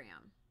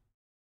Instagram.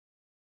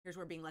 Here's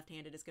where being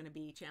left-handed is going to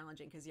be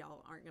challenging because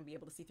y'all aren't going to be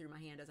able to see through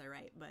my hand as I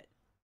write, but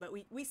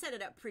we set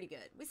it up pretty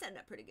good.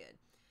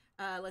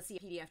 Let's see, a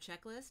PDF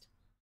checklist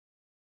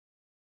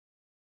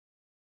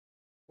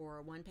or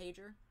a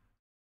one-pager.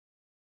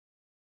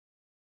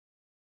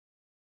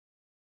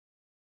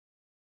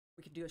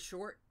 We could do a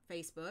short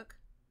Facebook,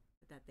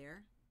 put that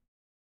there.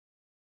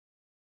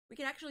 We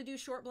could actually do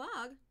short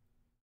blog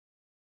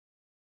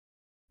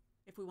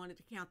if we wanted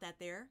to count that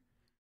there.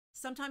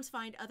 Sometimes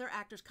find other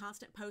actors'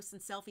 constant posts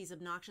and selfies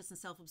obnoxious and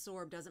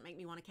self-absorbed doesn't make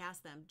me want to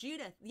cast them.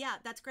 Judith, yeah,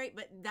 that's great,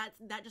 but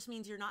that just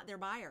means you're not their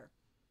buyer.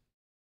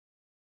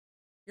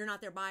 You're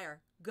not their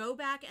buyer. Go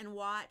back and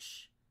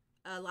watch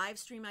a live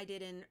stream I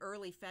did in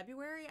early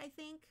February, I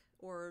think,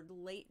 or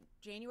late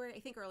January, I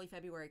think early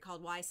February,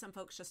 called Why Some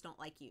Folks Just Don't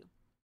Like You,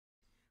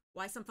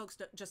 Why some folks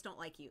just don't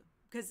like you.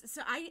 Because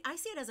so I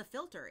see it as a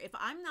filter. If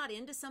I'm not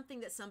into something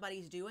that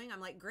somebody's doing,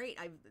 I'm like, great,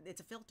 it's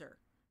a filter.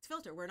 It's a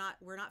filter. We're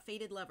not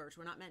fated lovers.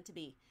 We're not meant to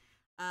be.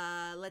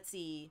 Let's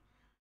see.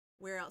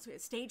 Where else?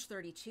 Stage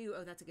 32.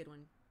 Oh, that's a good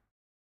one.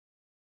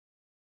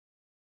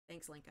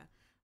 Thanks, Lenka.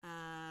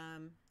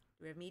 Do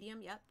we have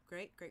Medium? Yep.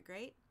 Great, great,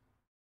 great.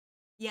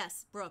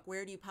 Yes, Brooke,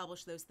 where do you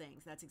publish those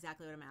things? That's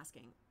exactly what I'm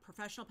asking.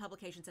 Professional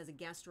publications as a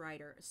guest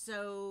writer.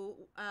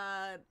 So,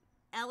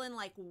 Ellen,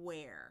 like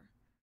where?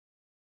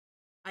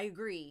 I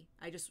agree.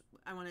 I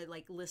want to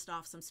like list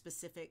off some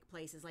specific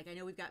places. Like I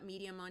know we've got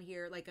Medium on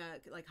here, like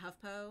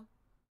HuffPo,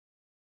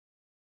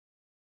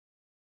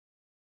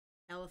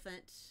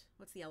 Elephant.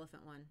 What's the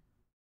Elephant one?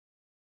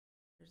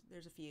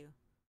 There's a few.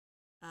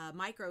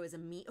 Micro is a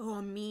meme. Oh,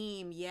 a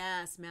meme.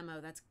 Yes,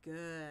 Memo. That's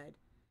good.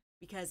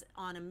 Because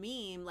on a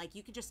meme, like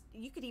you could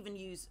even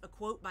use a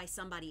quote by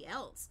somebody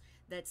else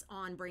that's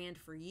on brand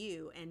for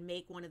you and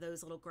make one of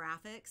those little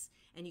graphics,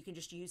 and you can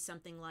just use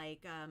something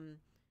like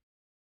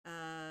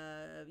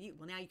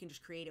well, now you can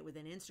just create it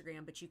within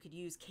Instagram, but you could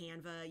use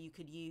Canva, you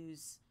could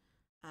use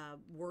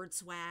Word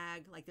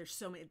Swag. Like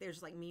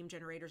there's like meme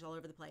generators all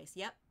over the place.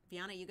 Yep,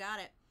 Fiona, you got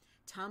it.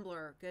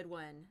 Tumblr, good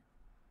one.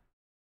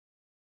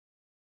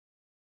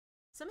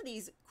 Some of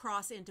these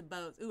cross into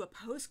both. Ooh, a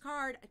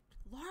postcard.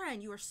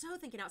 Lauren, you are so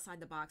thinking outside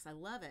the box. I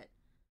love it.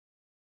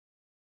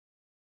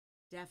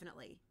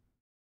 Definitely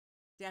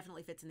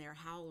fits in there.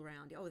 Howl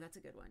Around. Oh, that's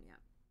a good one. Yeah.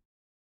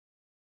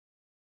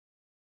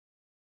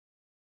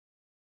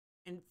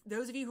 And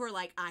those of you who are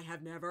like, I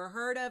have never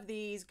heard of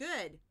these,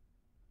 good.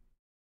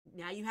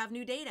 Now you have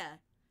new data.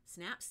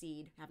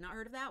 Snapseed. Have not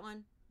heard of that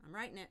one. I'm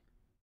writing it.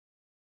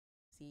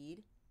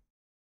 Seed.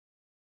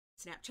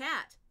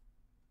 Snapchat.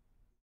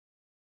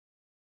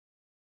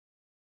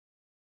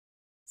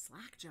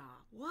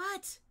 Slackjaw.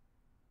 What?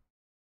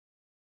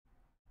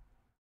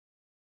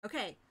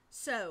 Okay,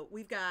 so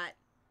we've got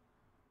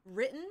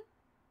written,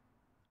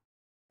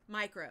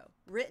 micro.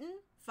 Written,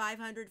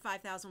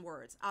 5,000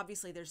 words.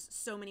 Obviously, there's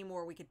so many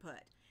more we could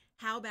put.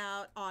 How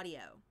about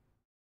audio?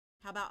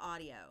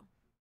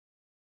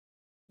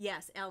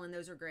 Yes, Ellen,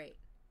 those are great.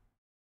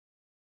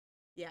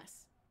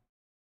 Yes.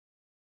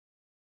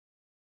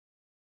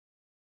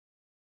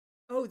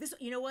 Oh,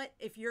 you know what?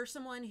 If you're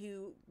someone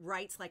who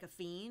writes like a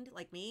fiend,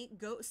 like me,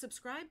 go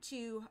subscribe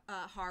to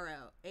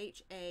Haro,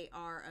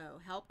 Haro,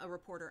 Help a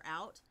Reporter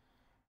Out.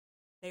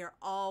 They are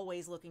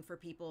always looking for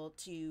people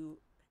to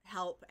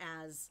help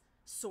as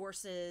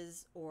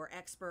sources or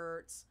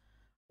experts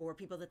or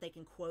people that they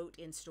can quote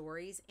in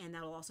stories. And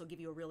that'll also give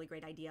you a really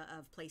great idea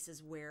of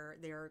places where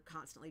they're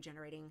constantly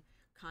generating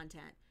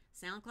content.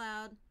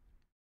 SoundCloud,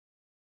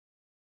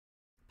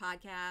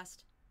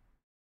 podcast,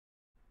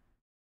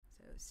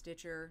 so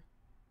Stitcher,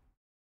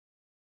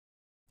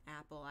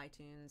 Apple,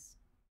 iTunes.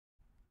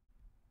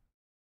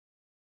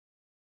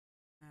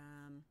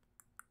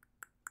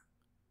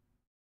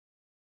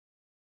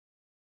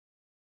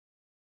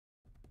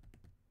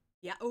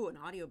 Yeah, oh, an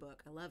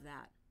audiobook. I love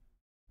that.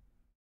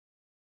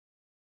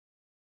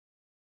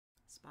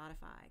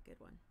 Spotify, good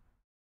one.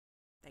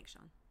 Thanks,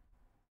 Sean.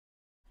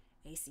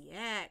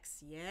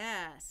 ACX,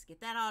 yes.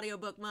 Get that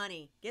audiobook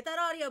money. Get that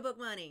audiobook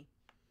money.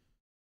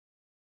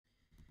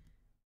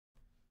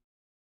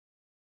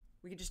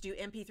 We could just do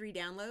MP3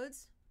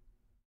 downloads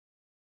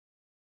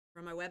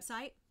from my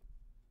website.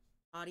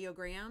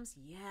 Audiograms,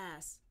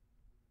 yes.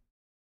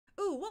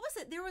 Ooh, what was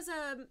it? There was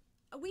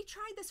we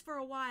tried this for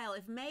a while.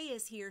 If May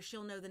is here,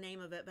 she'll know the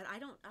name of it, but I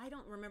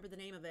don't remember the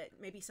name of it.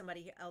 Maybe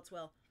somebody else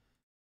will.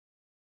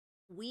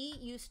 We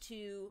used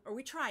to, or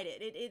we tried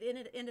it.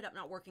 It ended up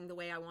not working the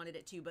way I wanted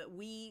it to, but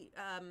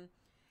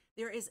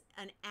there is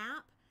an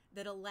app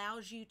that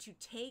allows you to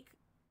take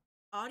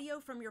audio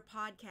from your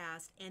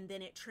podcast and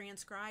then it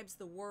transcribes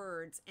the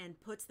words and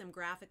puts them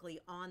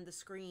graphically on the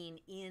screen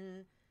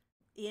in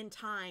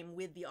time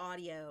with the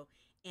audio,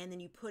 and then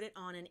you put it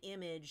on an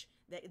image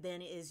that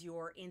then is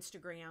your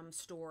Instagram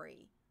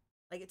story.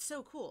 Like, it's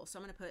so cool. So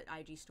I'm going to put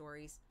IG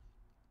stories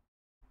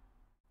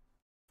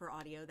for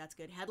audio. That's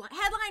good.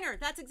 Headliner.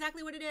 That's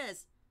exactly what it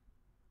is.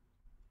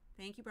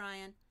 Thank you,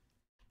 Brian.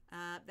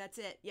 That's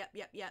it.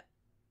 Yep.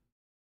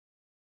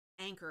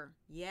 Anchor.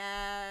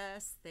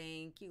 Yes.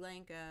 Thank you,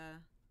 Lenka.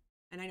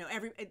 And I know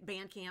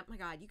Bandcamp. My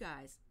God, you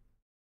guys.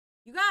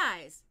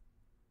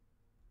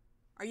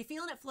 Are you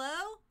feeling it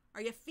flow?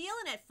 Are you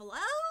feeling it flow?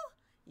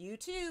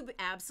 YouTube,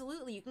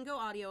 absolutely. You can go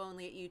audio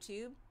only at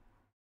YouTube.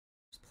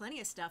 There's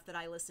plenty of stuff that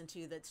I listen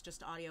to that's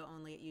just audio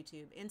only at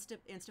YouTube.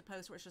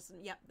 Instapost, where it's just,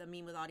 yep, the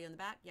meme with audio in the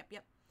back.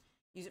 Yep.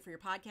 Use it for your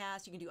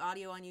podcast. You can do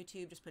audio on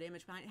YouTube. Just put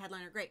image behind it.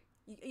 Headliner, great.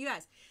 You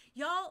guys,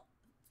 y'all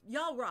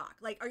rock.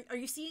 Like, are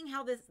you seeing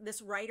how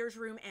this writer's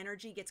room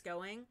energy gets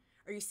going?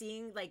 Are you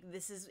seeing, like,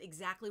 this is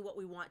exactly what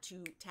we want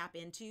to tap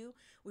into?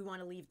 We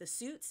want to leave the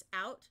suits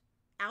out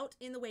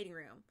in the waiting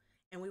room,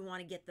 and we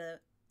want to get the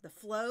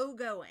flow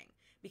going,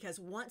 because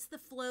once the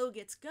flow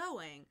gets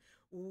going,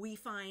 we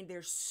find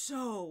there's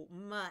so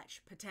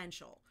much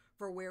potential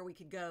for where we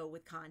could go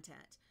with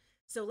content.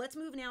 So let's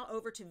move now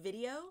over to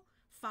video,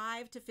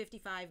 5 to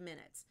 55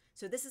 minutes.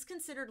 So this is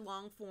considered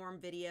long form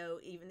video,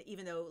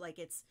 even though like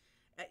it's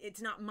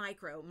not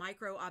micro.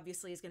 Micro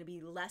obviously is going to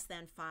be less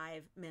than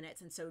 5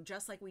 minutes. And so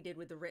just like we did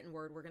with the written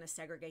word, we're going to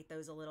segregate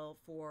those a little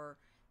for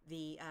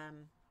the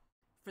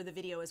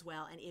video as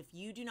well. And if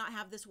you do not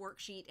have this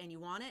worksheet and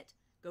you want it,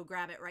 go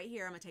grab it right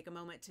here. I'm going to take a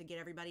moment to get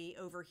everybody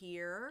over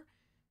here.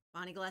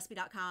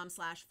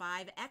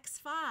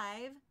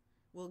 BonnieGillespie.com/5x5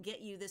 will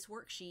get you this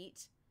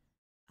worksheet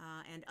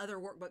and other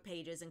workbook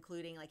pages,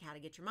 including like how to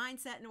get your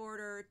mindset in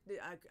order,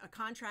 a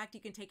contract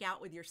you can take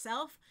out with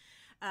yourself,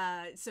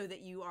 so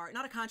that you are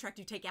not a contract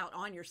you take out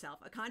on yourself,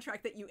 a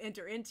contract that you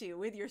enter into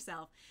with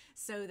yourself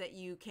so that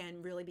you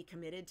can really be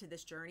committed to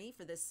this journey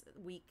for this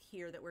week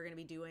here that we're going to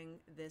be doing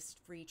this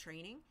free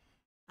training.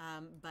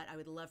 But I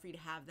would love for you to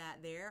have that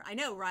there. I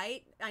know,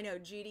 right? I know,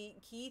 Judy.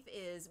 Keith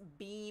is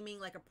beaming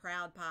like a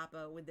proud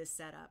papa with this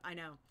setup. I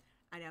know,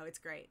 it's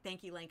great.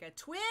 Thank you, Lenka.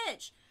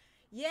 Twitch,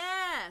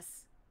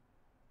 yes,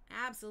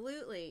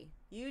 absolutely.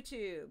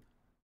 YouTube,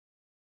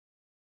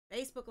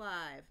 Facebook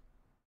Live,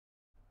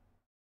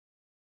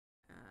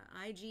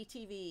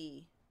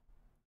 IGTV.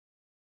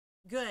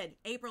 Good.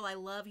 April, I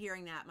love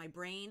hearing that. My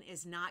brain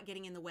is not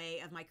getting in the way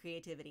of my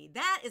creativity.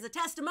 That is a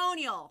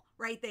testimonial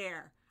right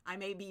there. I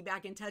may be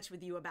back in touch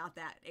with you about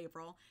that,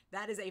 April.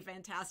 That is a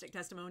fantastic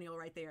testimonial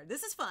right there.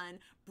 This is fun.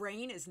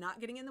 Brain is not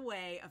getting in the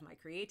way of my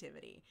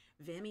creativity.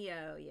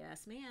 Vimeo,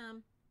 yes,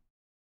 ma'am.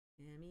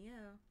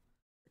 Vimeo.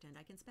 Pretend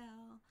I can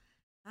spell.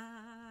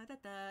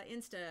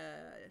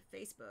 Insta,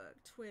 Facebook,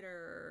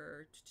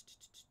 Twitter.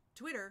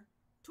 Twitter.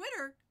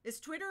 Is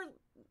Twitter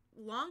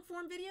long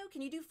form video?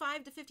 Can you do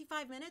 5 to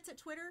 55 minutes at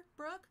Twitter,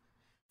 Brooke?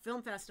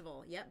 Film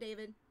festival. Yep,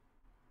 David.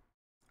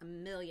 A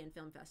million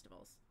film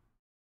festivals.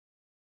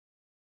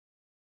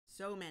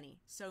 So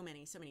many.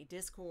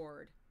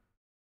 Discord.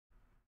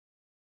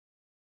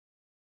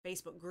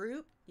 Facebook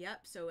group.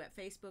 Yep. So at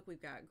Facebook,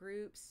 we've got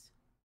groups.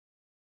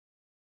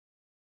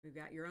 We've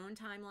got your own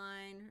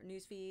timeline,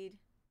 newsfeed.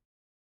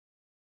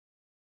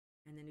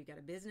 And then we've got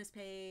a business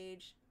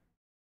page.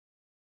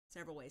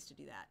 Several ways to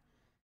do that.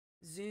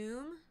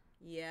 Zoom.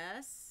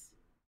 Yes.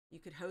 You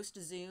could host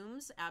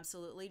Zooms.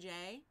 Absolutely,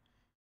 Jay.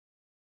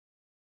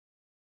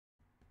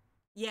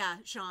 Yeah,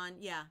 Sean.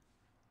 Yeah.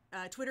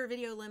 Twitter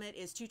video limit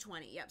is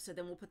 220. Yep, so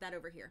then we'll put that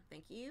over here.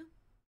 Thank you.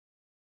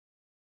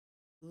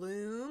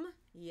 Loom.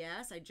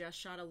 Yes, I just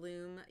shot a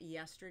Loom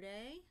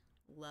yesterday.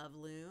 Love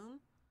Loom.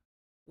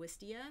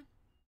 Wistia.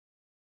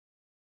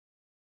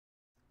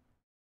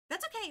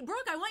 That's okay,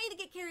 Brooke. I want you to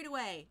get carried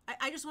away.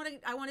 I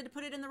wanted to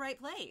put it in the right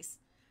place.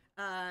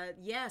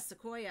 Yes,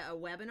 Sequoia, a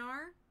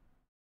webinar,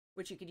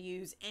 which you could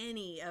use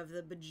any of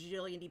the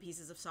bajillion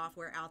pieces of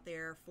software out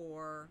there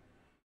for.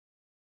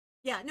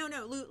 Yeah, no,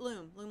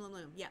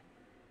 Loom. Yep.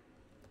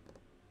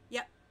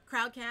 Yep,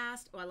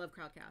 Crowdcast. Oh, I love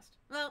Crowdcast.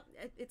 Well,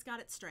 it's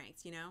got its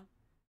strengths, you know.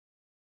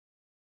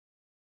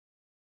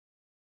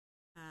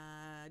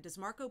 Does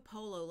Marco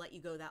Polo let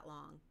you go that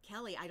long?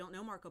 Kelly, I don't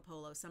know Marco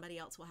Polo. Somebody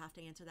else will have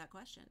to answer that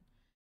question.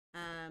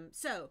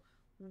 So,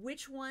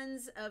 which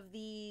ones of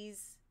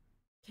these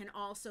can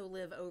also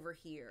live over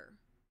here?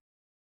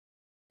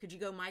 Could you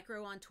go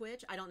micro on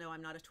Twitch? I don't know.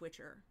 I'm not a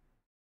Twitcher.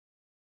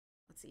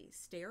 Let's see.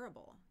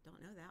 Stareable.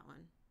 Don't know that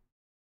one.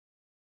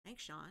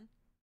 Thanks, Sean.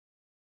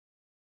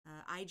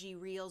 IG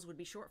Reels would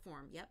be short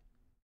form. Yep.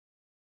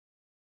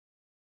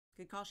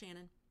 Good call,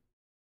 Shannon.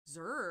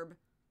 Zerb.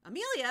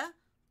 Amelia,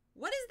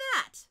 what is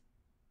that?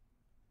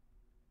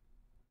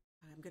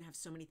 I'm going to have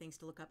so many things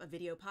to look up. A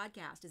video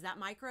podcast. Is that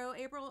micro,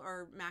 April,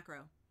 or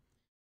macro?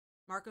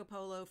 Marco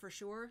Polo for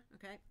sure.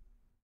 Okay.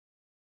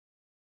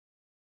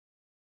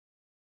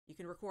 You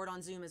can record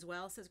on Zoom as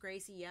well, says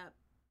Gracie. Yep.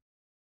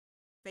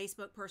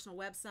 Facebook personal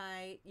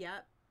website.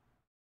 Yep.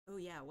 Oh,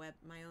 yeah.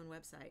 My own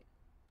website.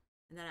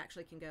 And that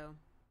actually can go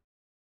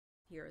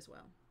here as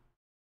well.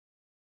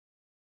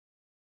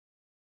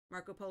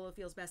 Marco Polo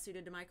feels best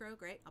suited to micro.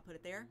 Great. I'll put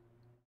it there.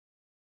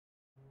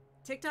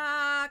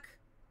 TikTok.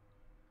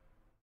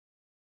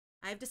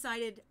 I've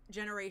decided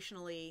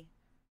generationally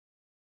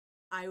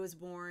I was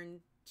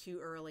born too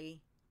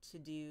early to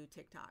do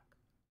TikTok.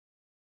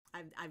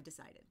 I've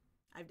decided.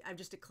 I've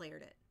just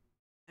declared it.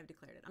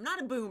 I'm not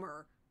a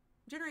boomer,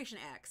 Generation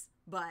X,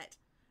 but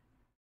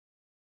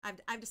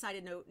I've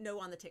decided no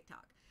on the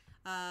TikTok.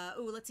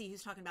 Oh, let's see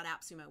who's talking about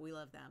AppSumo. We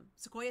love them.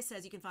 Sequoia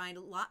says you can find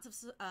lots of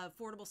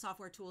affordable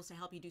software tools to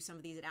help you do some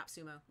of these at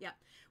AppSumo. Yeah,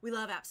 we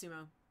love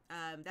AppSumo.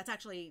 That's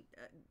actually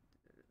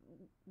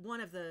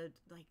one of the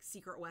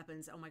secret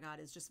weapons. Oh my God,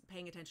 is just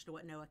paying attention to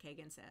what Noah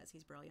Kagan says.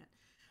 He's brilliant.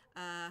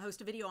 Host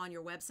a video on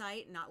your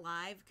website, not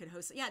live. Could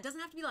host. Yeah, it doesn't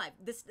have to be live.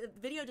 This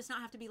video does not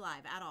have to be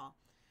live at all.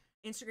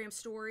 Instagram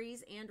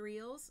stories and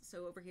reels.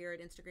 So over here at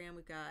Instagram,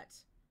 we've got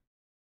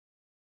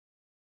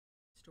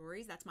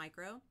stories. That's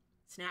micro.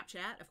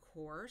 Snapchat, of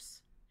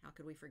course. How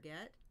could we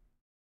forget?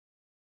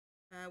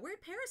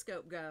 Where'd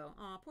Periscope go?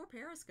 Aw, poor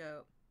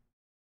Periscope.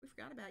 We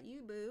forgot about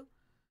you, boo.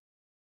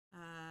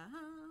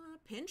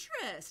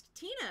 Pinterest.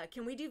 Tina,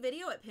 can we do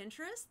video at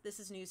Pinterest? This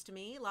is news to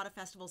me. A lot of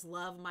festivals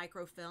love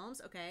microfilms.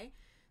 Okay,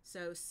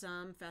 so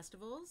some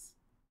festivals.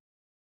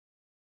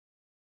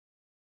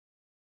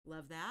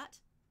 Love that.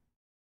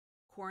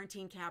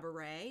 Quarantine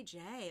Cabaret.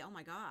 Jay, oh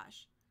my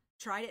gosh.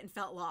 Tried it and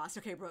felt lost.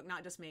 Okay, Brooke,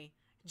 not just me.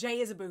 Jay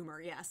is a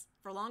boomer, yes.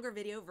 For longer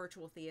video,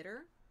 virtual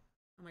theater.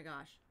 Oh my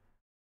gosh.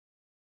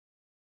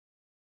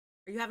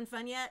 Are you having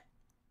fun yet?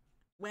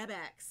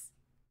 WebEx.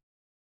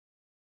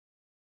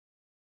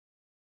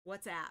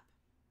 WhatsApp.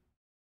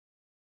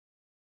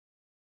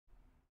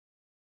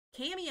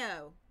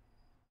 Cameo.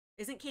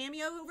 Isn't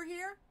Cameo over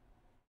here?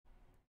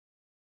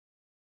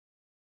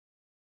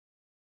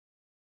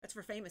 That's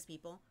for famous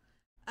people.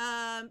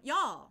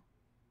 Y'all,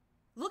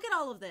 look at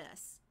all of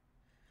this.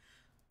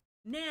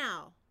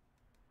 Now,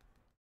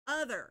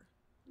 other.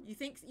 You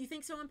think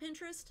so on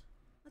Pinterest?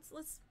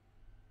 Let's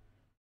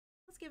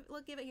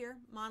give it here.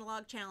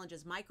 Monologue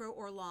challenges, micro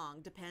or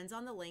long, depends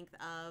on the length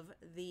of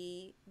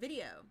the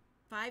video.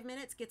 5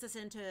 minutes gets us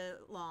into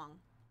long.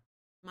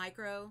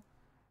 Micro,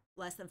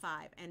 less than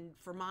 5. And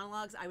for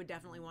monologues, I would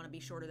definitely want to be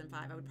shorter than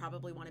 5. I would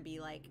probably want to be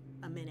like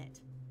a minute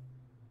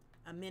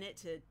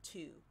to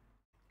 2.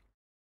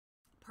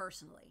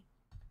 Personally,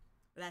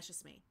 but that's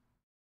just me.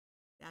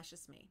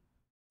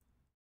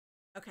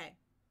 Okay.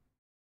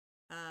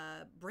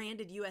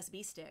 Branded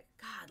USB stick.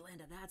 God,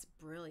 Linda, that's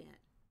brilliant.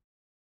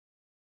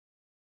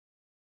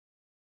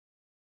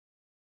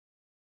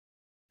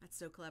 That's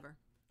so clever.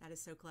 That is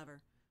so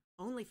clever.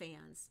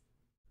 OnlyFans.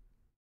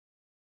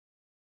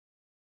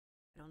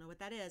 I don't know what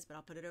that is, but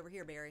I'll put it over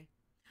here, Barry.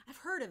 I've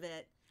heard of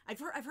it. I've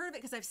heard of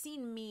it because I've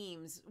seen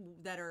memes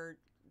that are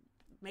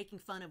making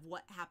fun of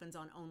what happens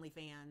on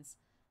OnlyFans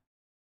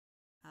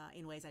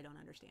in ways I don't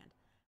understand.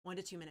 1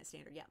 to 2 minute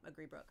standard. Yeah,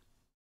 agree, Brooke.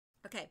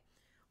 Okay,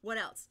 what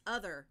else?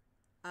 Other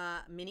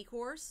mini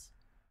course.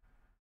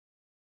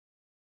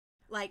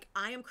 Like,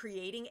 I am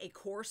creating a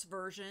course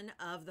version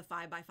of the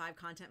 5x5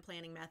 content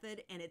planning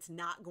method, and it's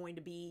not going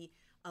to be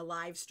a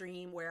live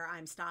stream where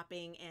I'm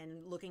stopping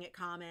and looking at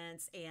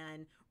comments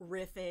and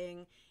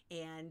riffing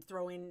and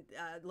throwing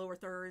lower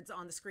thirds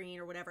on the screen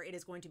or whatever. It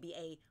is going to be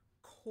a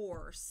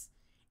course.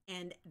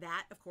 And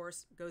that, of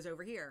course, goes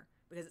over here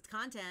because it's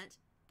content.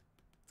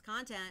 It's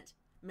content.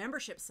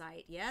 Membership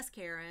site. Yes,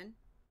 Karen.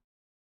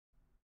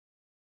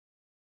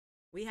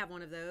 We have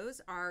one of those.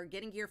 Our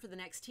Getting Gear for the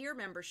Next Tier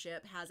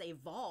membership has a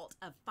vault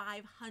of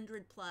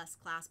 500 plus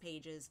class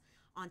pages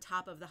on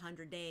top of the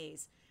 100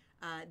 days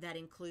that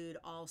include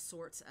all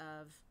sorts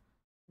of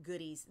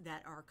goodies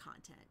that are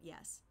content.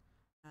 Yes.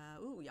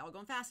 Ooh, y'all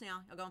going fast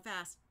now. Y'all going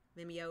fast.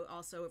 Vimeo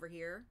also over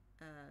here.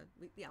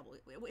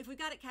 If we've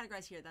got it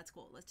categorized here, that's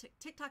cool.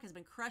 TikTok has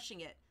been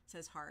crushing it,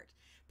 says Hart.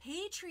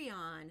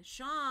 Patreon.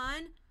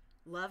 Sean,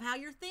 love how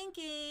you're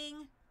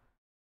thinking.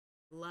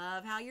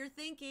 Love how you're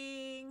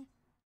thinking.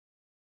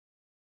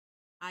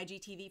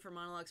 IGTV for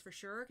monologues for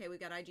sure. Okay, we've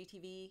got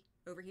IGTV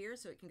over here,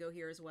 so it can go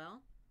here as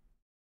well.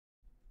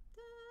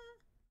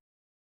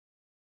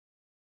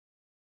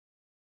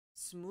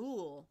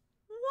 Smool.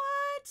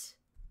 What?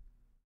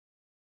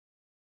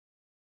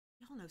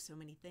 Y'all know so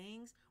many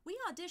things. We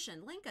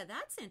audition. Linka,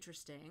 that's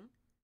interesting.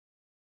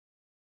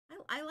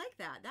 I like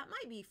that. That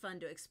might be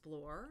fun to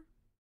explore.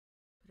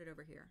 Put it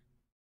over here.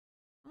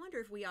 I wonder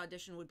if We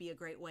Audition would be a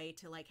great way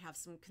to like have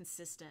some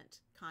consistent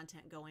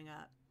content going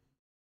up.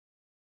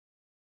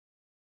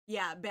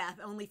 Yeah, Beth,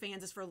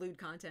 OnlyFans is for lewd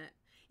content.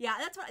 Yeah,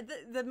 that's what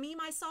the meme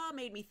I saw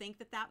made me think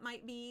that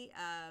might be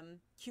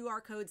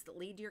QR codes that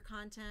lead to your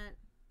content.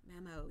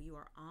 Memo, you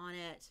are on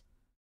it.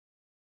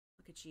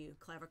 Look at you.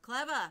 Clever,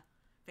 clever.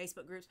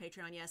 Facebook groups,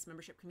 Patreon, yes.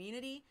 Membership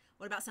community.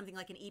 What about something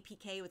like an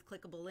EPK with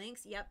clickable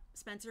links? Yep,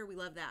 Spencer, we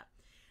love that.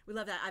 We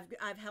love that.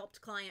 I've helped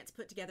clients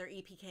put together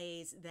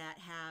EPKs that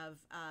have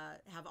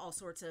all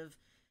sorts of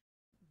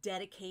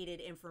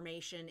dedicated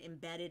information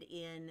embedded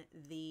in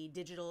the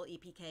digital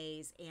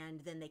EPKs,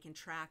 and then they can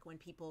track when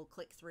people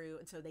click through,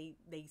 and so they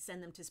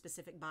send them to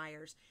specific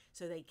buyers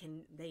so they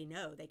can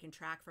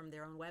track from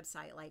their own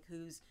website like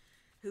who's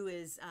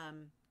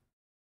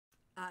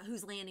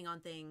landing on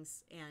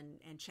things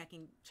and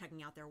checking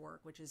out their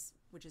work, which is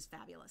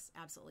fabulous.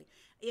 Absolutely.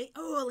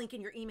 A link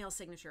in your email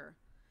signature,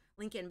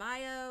 link in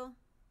bio,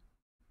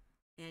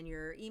 and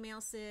your email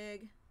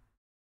sig.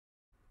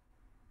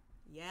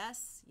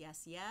 Yes.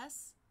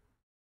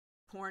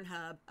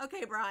 Pornhub.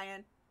 Okay,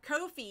 Brian.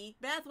 Ko-fi.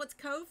 Beth, what's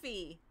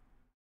Ko-fi?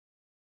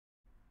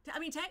 I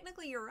mean,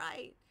 technically, you're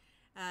right.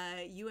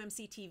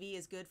 UMC TV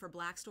is good for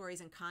Black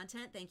stories and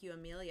content. Thank you,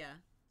 Amelia.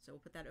 So we'll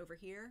put that over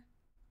here.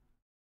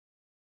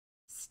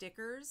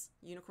 Stickers.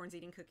 Unicorns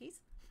eating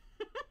cookies.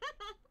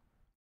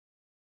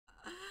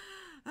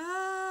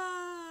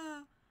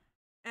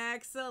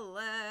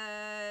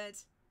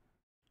 Excellent.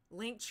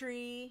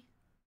 Linktree.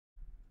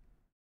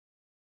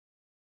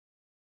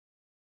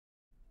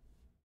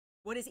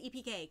 What is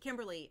EPK?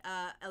 Kimberly,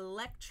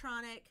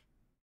 electronic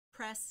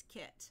press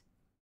kit.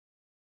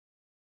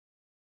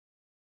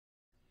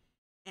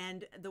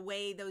 And the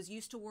way those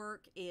used to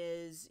work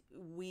is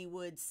we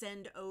would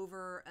send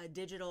over a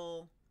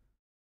digital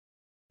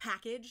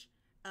package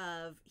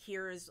of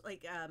here's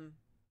like,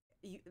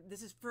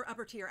 this is for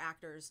upper tier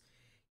actors.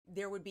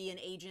 There would be an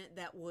agent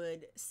that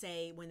would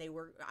say when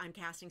I'm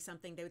casting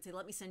something, they would say,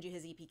 let me send you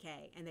his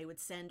EPK. And they would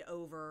send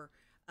over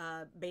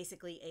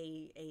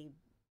basically a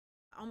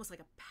almost like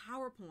a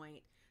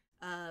PowerPoint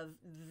of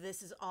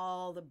this is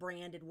all the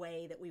branded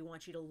way that we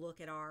want you to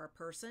look at our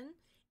person.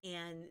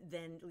 And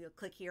then you'll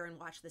click here and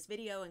watch this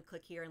video, and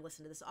click here and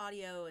listen to this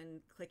audio,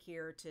 and click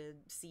here to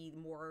see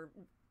more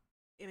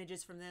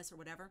images from this or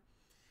whatever.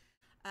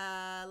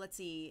 Let's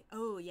see.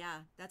 Oh yeah,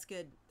 that's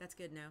good. That's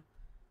good now.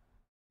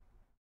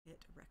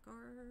 Hit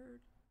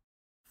record.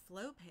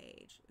 Flow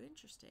page.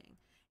 Interesting.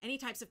 Any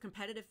types of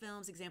competitive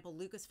films. Example,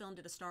 Lucasfilm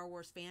did a Star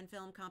Wars fan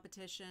film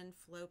competition.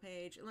 Flow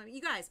page.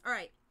 You guys, all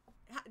right.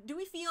 Do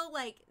we feel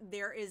like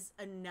there is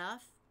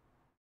enough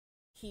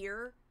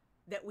here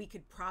that we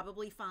could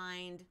probably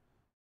find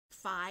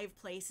 5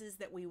 places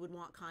that we would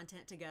want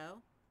content to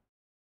go?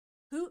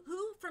 Who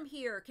from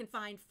here can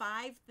find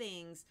 5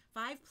 things,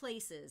 5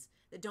 places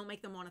that don't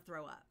make them want to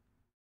throw up?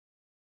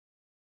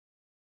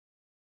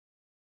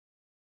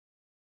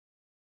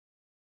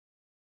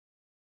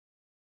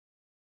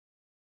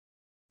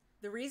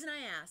 The reason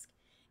I ask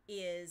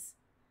is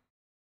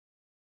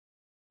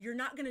you're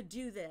not going to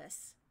do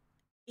this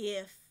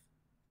if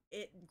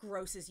it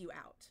grosses you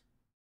out.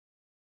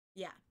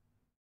 Yeah.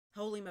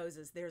 Holy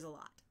Moses, there's a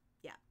lot.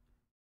 Yeah.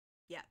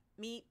 Yeah.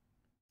 Meat.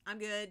 I'm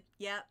good.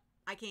 Yep.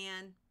 I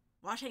can.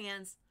 Wash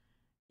hands.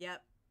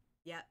 Yep.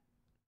 Yep.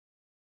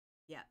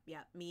 Yep.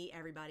 Yep. Me,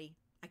 everybody.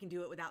 I can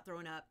do it without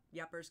throwing up.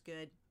 Yuppers,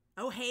 good.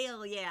 Oh,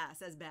 hell yeah,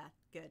 says Beth.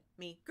 Good.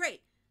 Me.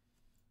 Great.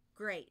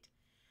 Great.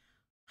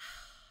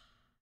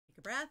 Take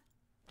a breath.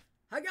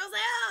 Hug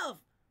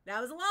yourself.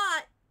 That was a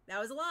lot. That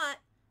was a lot.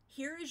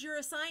 Here is your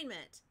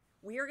assignment.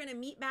 We are going to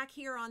meet back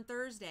here on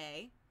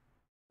Thursday.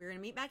 We're going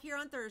to meet back here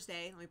on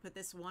Thursday. Let me put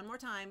this one more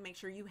time. Make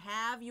sure you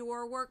have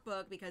your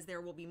workbook, because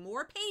there will be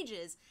more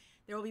pages.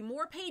 There will be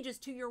more pages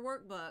to your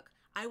workbook.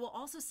 I will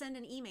also send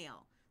an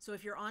email. So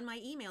if you're on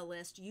my email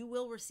list, you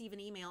will receive an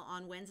email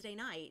on Wednesday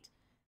night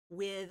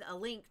with a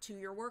link to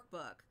your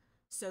workbook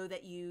so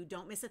that you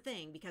don't miss a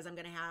thing, because I'm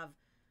going to have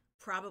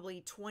probably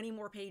 20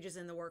 more pages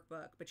in the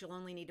workbook, but you'll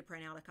only need to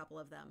print out a couple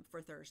of them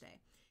for Thursday.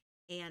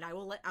 And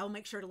I'll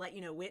make sure to let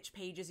you know which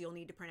pages you'll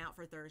need to print out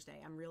for Thursday.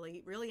 I'm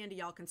really, really into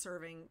y'all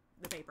conserving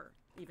the paper,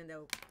 even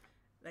though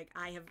like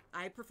I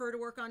prefer to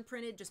work on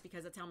printed just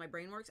because that's how my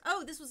brain works.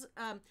 Oh, this was,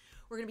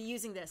 we're going to be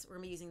using this. We're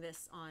going to be using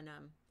this on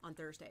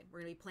Thursday. We're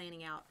going to be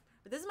planning out,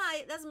 but this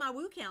is my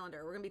Woo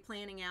calendar. We're going to be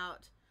planning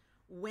out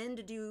when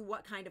to do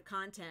what kind of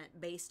content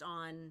based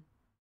on,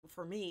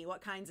 for me,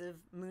 what kinds of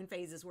moon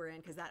phases we're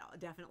in, because that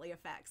definitely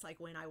affects like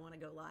when I want to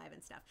go live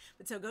and stuff.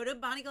 But so go to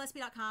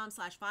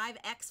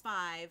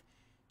BonnieGillespie.com/5x5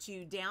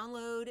 to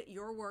download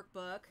your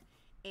workbook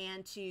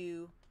and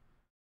to,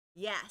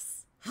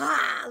 yes,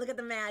 ha, look at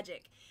the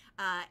magic,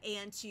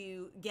 and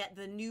to get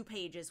the new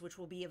pages, which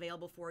will be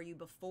available for you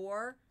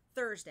before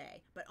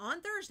Thursday. But on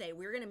Thursday,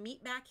 we're going to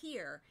meet back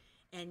here,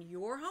 and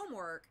your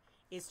homework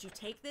is to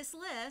take this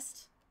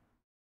list.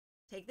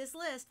 Take this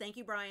list. Thank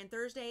you, Brian.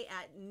 Thursday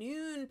at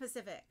noon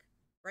Pacific,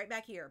 right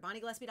back here.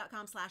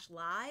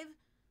 BonnieGillespie.com/live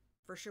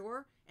for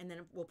sure. And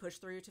then we'll push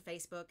through to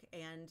Facebook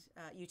and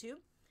YouTube.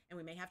 And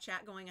we may have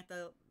chat going at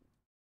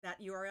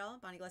that URL,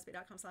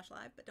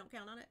 BonnieGillespie.com/live, but don't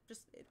count on it.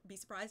 Just be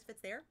surprised if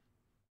it's there.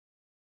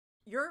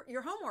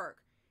 Your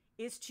homework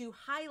is to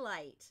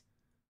highlight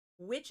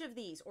which of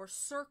these, or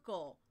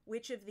circle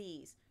which of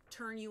these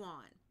turn you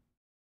on.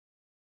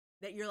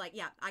 That you're like,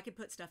 yeah, I could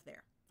put stuff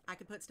there. I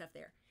could put stuff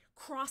there.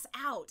 Cross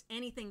out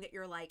anything that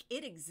you're like,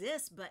 it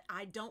exists, but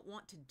I don't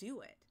want to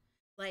do it.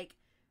 Like,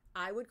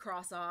 I would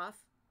cross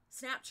off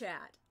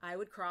Snapchat. I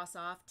would cross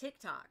off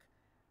TikTok.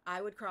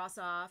 I would cross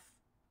off,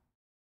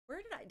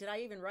 did I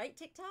even write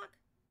TikTok?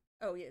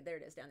 Oh yeah, there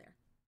it is down there.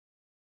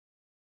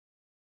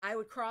 I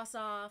would cross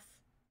off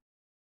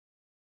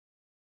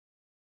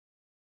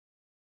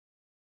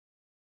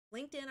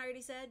LinkedIn, I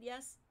already said,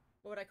 yes.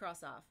 What would I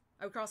cross off?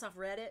 I would cross off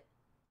Reddit,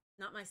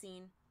 not my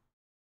scene.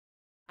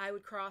 I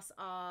would cross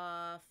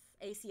off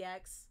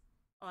ACX,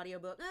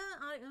 audiobook.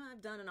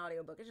 I've done an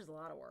audiobook. It's just a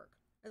lot of work.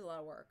 It's a lot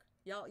of work.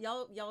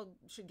 Y'all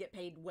should get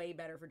paid way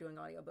better for doing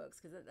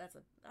audiobooks, because that's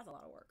a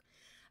lot of work.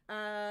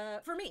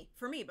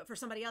 For me, but for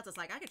somebody else, it's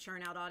like, I could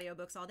churn out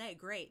audiobooks all day.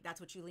 Great. That's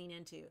what you lean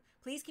into.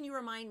 Please, can you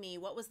remind me,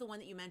 what was the one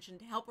that you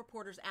mentioned? Help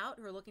reporters out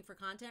who are looking for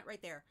content,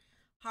 right there.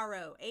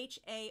 HARO,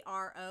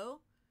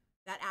 HARO.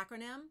 That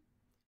acronym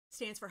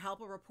stands for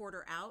Help a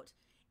Reporter Out.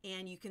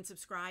 And you can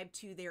subscribe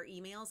to their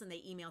emails, and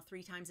they email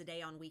 3 times a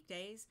day on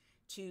weekdays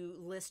to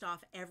list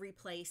off every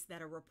place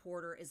that a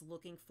reporter is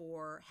looking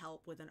for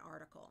help with an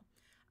article.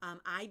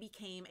 I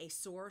became a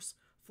source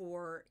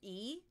for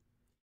E!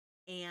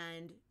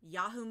 And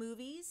Yahoo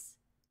Movies,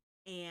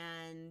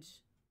 and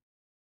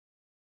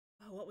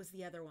oh, what was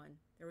the other one?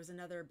 There was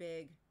another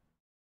big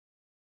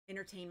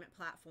entertainment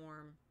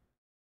platform.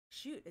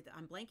 Shoot,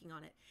 I'm blanking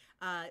on it.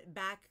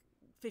 Back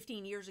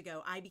 15 years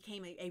ago, I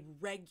became a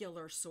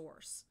regular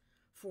source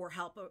for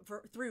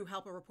through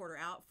Help a Reporter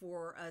Out,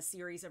 for a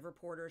series of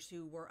reporters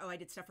who were, I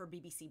did stuff for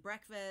BBC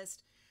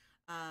Breakfast.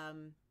 I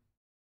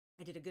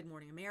did a Good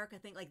Morning America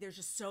thing. Like, there's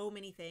just so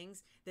many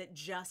things that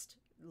just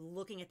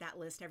looking at that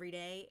list every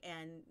day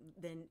and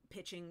then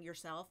pitching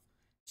yourself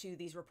to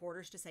these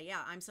reporters to say,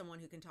 yeah, I'm someone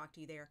who can talk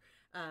to you there.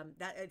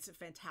 That it's a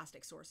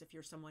fantastic source if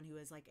you're someone who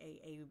is like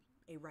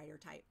a writer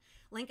type.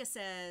 Lenka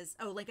says,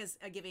 oh, Lenka's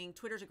giving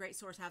Twitter's a great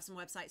source. Have some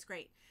websites.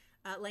 Great.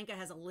 Lenka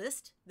has a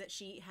list that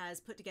she has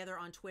put together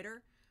on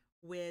Twitter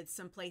with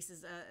some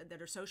places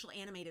that are social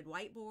animated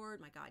whiteboard.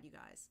 My God, you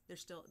guys,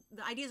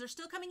 the ideas are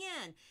still coming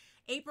in.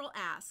 April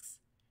asks,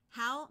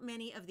 how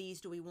many of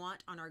these do we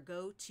want on our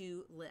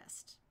go-to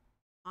list?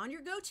 On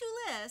your go-to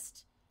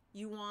list,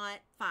 you want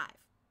 5.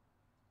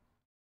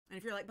 And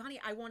if you're like,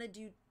 Bonnie, I want to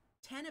do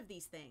 10 of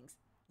these things,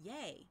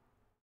 yay.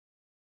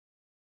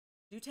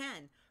 Do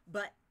 10.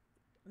 But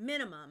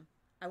minimum,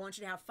 I want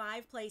you to have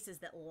 5 places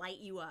that light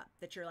you up,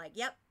 that you're like,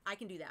 yep, I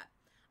can do that.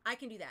 I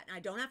can do that. And I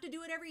don't have to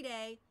do it every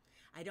day.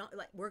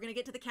 We're going to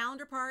get to the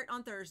calendar part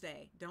on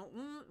Thursday.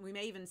 We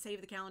may even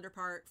save the calendar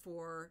part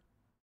for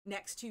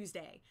next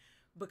Tuesday,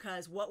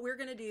 because what we're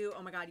going to do,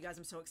 oh my God, you guys,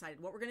 I'm so excited.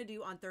 What we're going to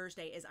do on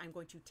Thursday is I'm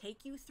going to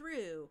take you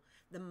through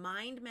the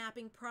mind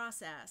mapping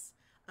process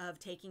of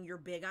taking your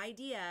big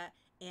idea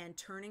and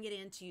turning it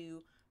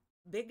into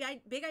big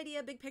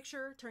idea, big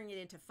picture, turning it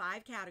into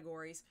 5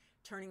 categories,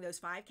 turning those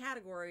 5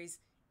 categories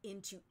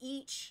into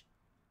each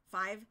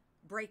 5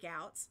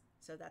 breakouts.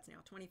 So that's now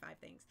 25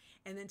 things.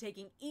 And then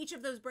taking each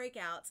of those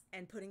breakouts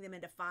and putting them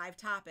into 5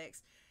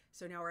 topics.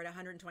 So now we're at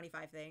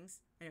 125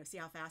 things. I know, see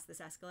how fast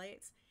this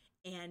escalates?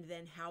 And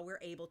then how we're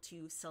able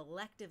to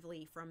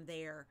selectively from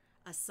there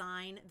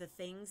assign the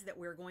things that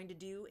we're going to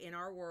do in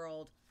our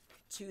world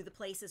to the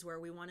places where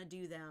we want to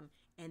do them.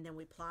 And then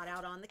we plot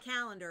out on the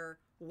calendar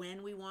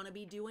when we want to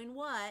be doing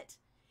what.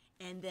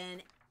 And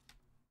then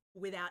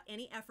without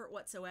any effort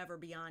whatsoever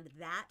beyond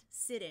that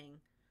sitting,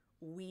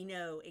 we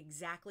know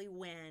exactly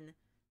when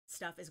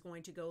stuff is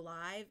going to go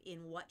live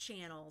in what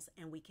channels,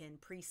 and we can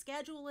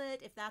pre-schedule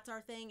it if that's our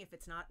thing. If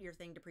it's not your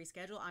thing to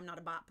pre-schedule, I'm not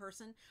a bot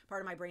person.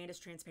 Part of my brand is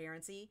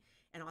transparency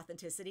and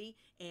authenticity,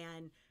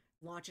 and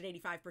launch at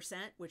 85%,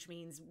 which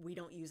means we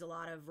don't use a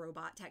lot of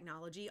robot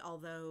technology,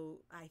 although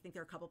I think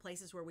there are a couple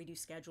places where we do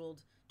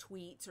scheduled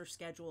tweets or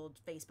scheduled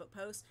Facebook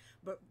posts.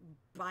 But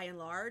by and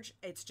large,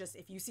 it's just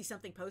if you see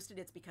something posted,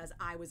 it's because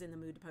I was in the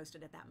mood to post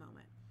it at that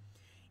moment.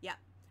 Yeah.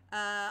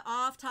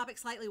 Off topic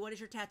slightly, what is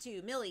your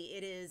tattoo? Millie,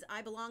 it is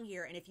I Belong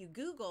Here. And if you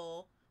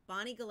Google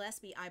Bonnie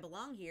Gillespie, I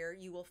Belong Here,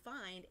 you will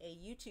find a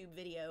YouTube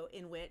video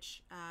in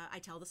which I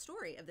tell the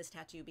story of this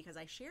tattoo, because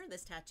I share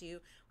this tattoo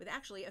with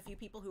actually a few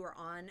people who are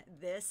on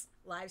this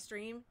live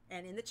stream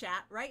and in the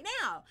chat right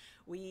now.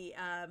 We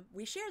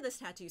share this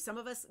tattoo. Some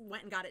of us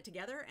went and got it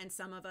together, and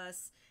some of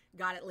us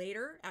got it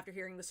later after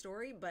hearing the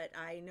story, but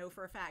I know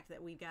for a fact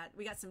that we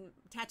got some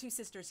tattoo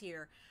sisters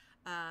here.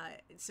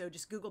 So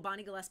just Google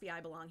Bonnie Gillespie,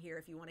 I Belong Here,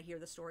 if you want to hear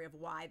the story of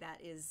why that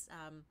is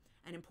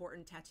an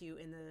important tattoo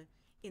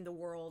in the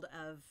world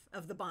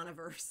of the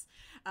Boniverse.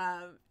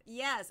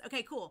 Yes.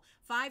 Okay, cool.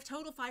 5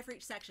 total, 5 for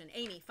each section.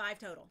 Amy, 5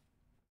 total.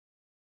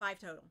 5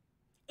 total.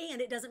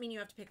 And it doesn't mean you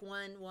have to pick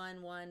 1,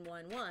 1, 1,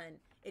 1, 1.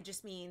 It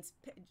just means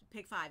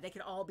pick 5. They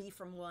could all be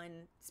from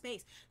one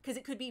space, because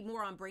it could be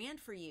more on brand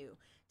for you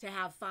to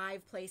have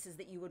 5 places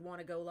that you would want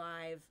to go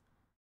live.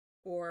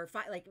 Or if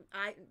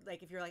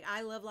you're like,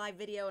 I love live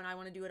video and I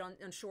want to do it on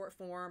short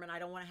form, and I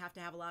don't want to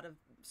have a lot of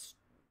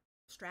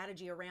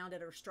strategy around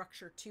it or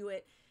structure to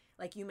it.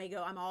 Like, you may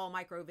go, I'm all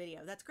micro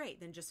video. That's great.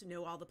 Then just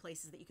know all the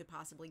places that you could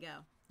possibly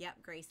go.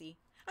 Yep, Gracie.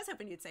 I was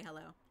hoping you'd say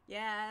hello.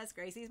 Yes,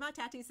 Gracie's my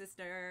tattoo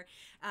sister.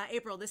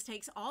 April, this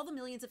takes all the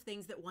millions of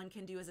things that one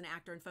can do as an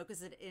actor and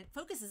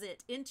focuses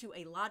it into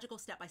a logical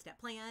step-by-step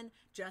plan.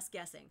 Just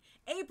guessing.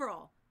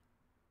 April,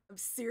 I'm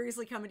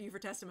seriously coming to you for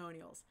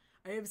testimonials.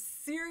 I am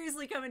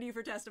seriously coming to you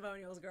for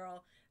testimonials,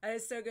 girl. That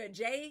is so good.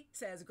 Jay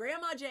says,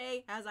 Grandma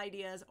Jay has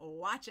ideas.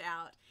 Watch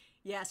out.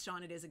 Yes,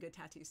 Sean, it is a good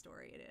tattoo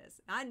story. It is.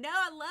 I know.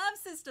 I love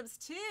systems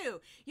too.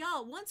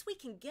 Y'all, once we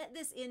can get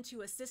this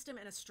into a system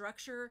and a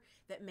structure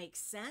that makes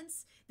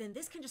sense, then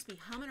this can just be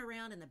humming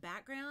around in the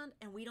background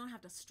and we don't have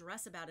to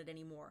stress about it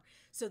anymore.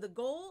 So the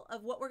goal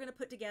of what we're going to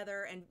put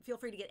together, and feel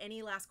free to get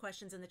any last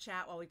questions in the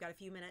chat while we've got a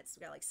few minutes.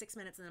 We've got like 6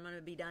 minutes and then I'm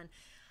going to be done.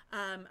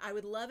 I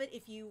would love it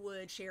if you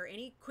would share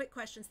any quick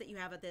questions that you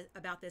have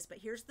about this, but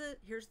here's the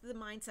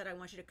mindset I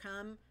want you to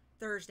come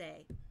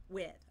Thursday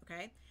with,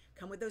 okay?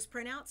 Come with those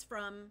printouts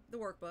from the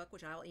workbook,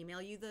 which I'll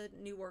email you the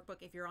new workbook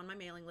if you're on my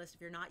mailing list.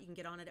 If you're not, you can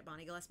get on it at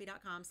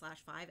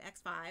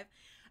bonniegillespie.com/5x5.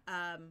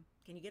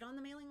 Can you get on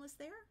the mailing list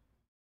there?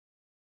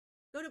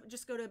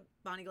 Just go to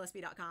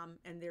bonniegillespie.com,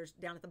 and there's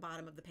down at the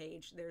bottom of the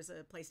page, there's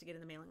a place to get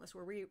in the mailing list.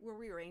 We're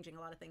rearranging a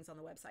lot of things on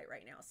the website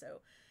right now,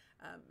 so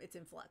it's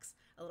in flux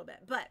a little bit.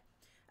 But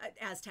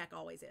as tech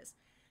always is.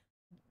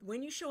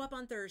 When you show up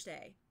on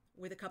Thursday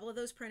with a couple of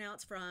those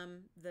printouts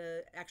from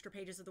the extra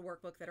pages of the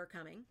workbook that are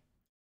coming,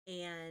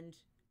 and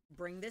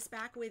bring this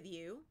back with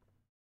you,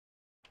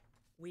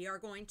 I'm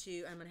going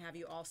to have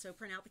you also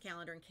print out the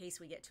calendar in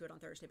case we get to it on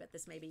Thursday, but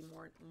this may be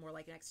more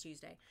like next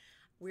Tuesday.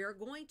 We are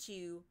going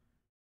to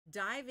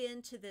dive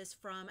into this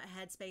from a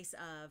headspace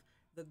of,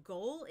 the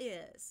goal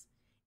is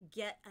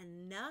get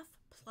enough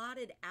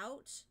plotted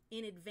out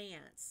in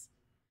advance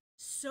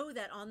so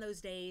that on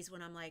those days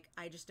when I'm like,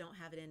 I just don't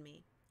have it in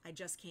me, I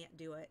just can't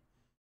do it,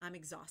 I'm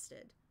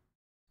exhausted.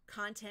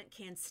 Content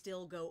can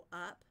still go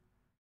up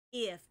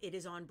if it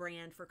is on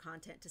brand for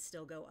content to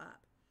still go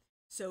up.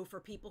 So for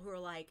people who are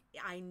like,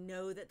 I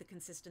know that the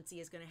consistency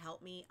is going to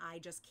help me, I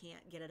just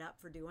can't get it up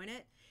for doing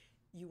it,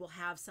 you will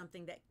have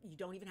something that you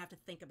don't even have to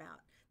think about.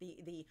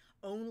 The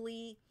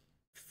only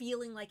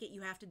feeling like it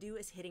you have to do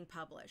is hitting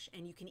publish,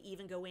 and you can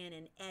even go in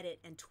and edit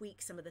and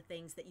tweak some of the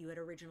things that you had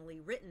originally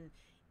written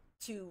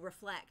to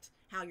reflect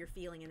how you're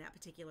feeling in that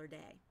particular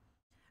day.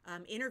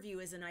 Interview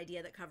is an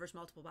idea that covers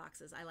multiple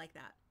boxes. I like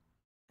that.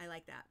 I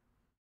like that.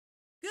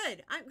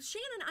 Good.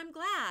 Shannon, I'm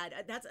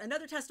glad. That's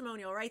another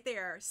testimonial right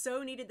there.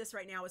 So needed this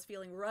right now, is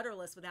feeling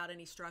rudderless without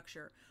any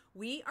structure.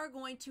 We are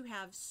going to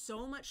have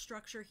so much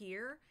structure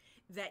here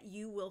that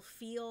you will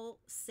feel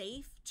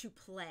safe to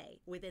play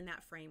within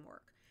that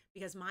framework,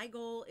 because my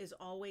goal is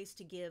always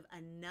to give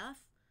enough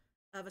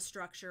of a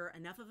structure,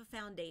 enough of a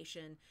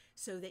foundation,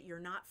 so that you're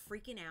not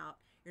freaking out.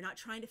 You're not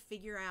trying to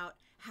figure out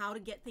how to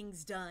get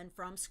things done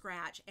from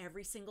scratch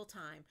every single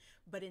time,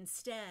 but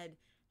instead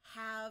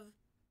have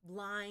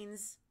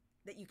lines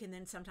that you can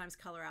then sometimes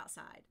color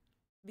outside.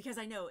 Because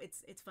I know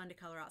it's fun to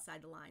color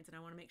outside the lines, and I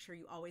want to make sure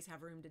you always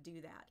have room to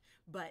do that.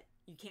 But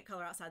you can't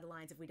color outside the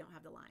lines if we don't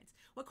have the lines.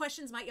 What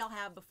questions might y'all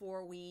have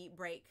before we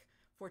break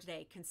for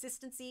today?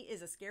 Consistency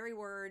is a scary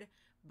word,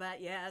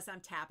 but yes, I'm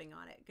tapping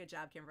on it. Good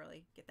job,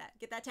 Kimberly. Get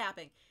that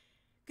tapping.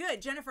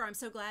 Good. Jennifer, I'm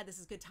so glad this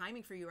is good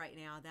timing for you right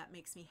now. That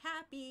makes me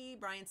happy.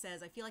 Brian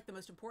says, I feel like the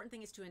most important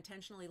thing is to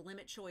intentionally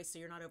limit choice so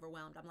you're not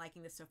overwhelmed. I'm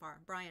liking this so far.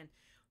 Brian,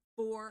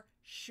 for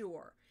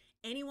sure.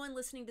 Anyone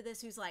listening to this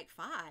who's like,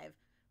 5,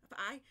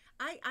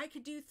 I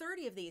could do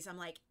 30 of these. I'm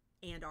like,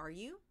 and are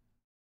you?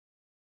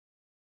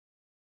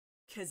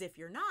 Because if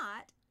you're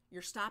not,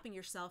 you're stopping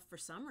yourself for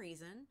some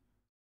reason.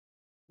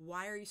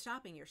 Why are you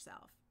stopping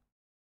yourself?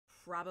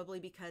 Probably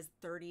because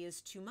 30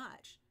 is too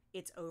much.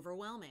 It's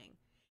overwhelming.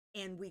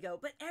 And we go,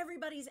 but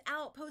everybody's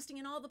out posting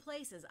in all the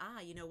places.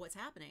 You know what's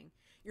happening.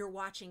 You're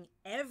watching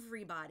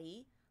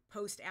everybody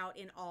post out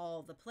in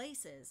all the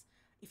places.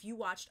 If you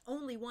watched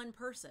only one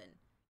person,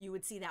 you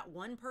would see that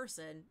one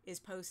person is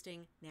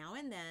posting now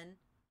and then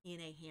in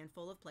a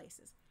handful of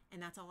places.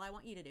 And that's all I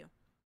want you to do.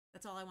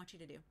 That's all I want you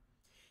to do.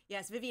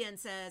 Yes, Vivian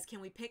says,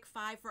 can we pick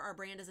 5 for our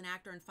brand as an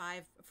actor and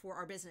 5 for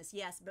our business?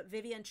 Yes, but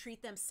Vivian,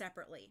 treat them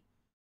separately.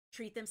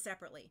 Treat them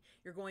separately.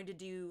 You're going to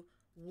do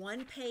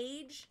one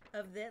page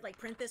of this, like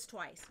print this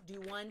twice.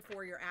 Do one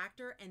for your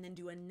actor and then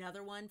do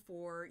another one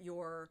for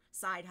your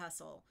side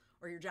hustle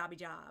or your jobby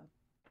job.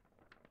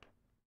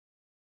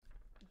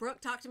 Brooke,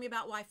 talk to me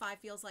about why 5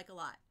 feels like a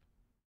lot.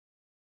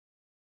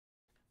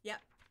 Yep.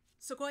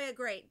 Sequoia,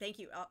 great. Thank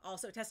you.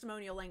 Also,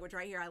 testimonial language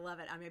right here. I love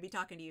it. I may be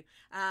talking to you.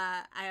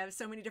 I have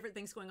so many different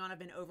things going on. I've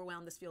been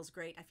overwhelmed. This feels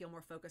great. I feel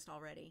more focused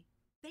already.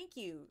 Thank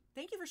you.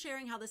 Thank you for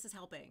sharing how this is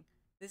helping.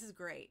 This is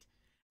great.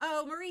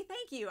 Oh, Marie,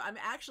 thank you. I'm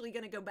actually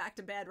going to go back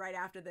to bed right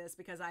after this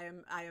because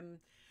I'm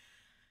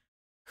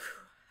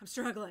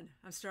struggling.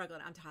 I'm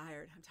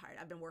tired.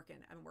 I've been working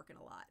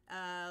a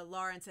lot.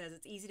 Lauren says,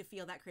 it's easy to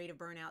feel that creative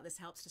burnout. This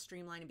helps to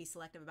streamline and be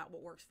selective about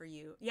what works for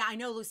you. Yeah, I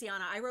know,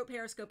 Luciana. I wrote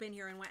Periscope in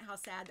here and went, how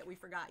sad that we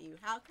forgot you.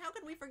 How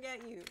could we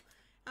forget you?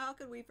 How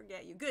could we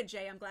forget you? Good,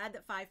 Jay. I'm glad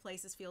that 5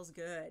 places feels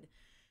good.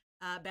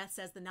 Beth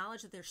says, the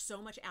knowledge that there's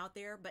so much out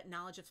there, but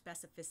knowledge of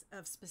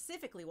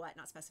specifically what,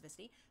 not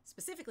specificity,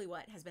 specifically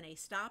what has been a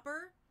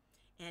stopper,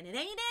 and it ain't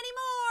anymore.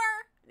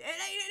 It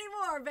ain't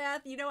anymore,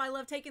 Beth. You know, I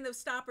love taking those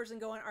stoppers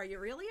and going, are you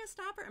really a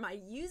stopper? Am I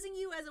using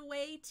you as a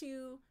way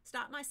to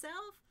stop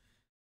myself?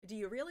 Do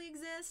you really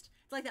exist?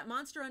 It's like that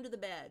monster under the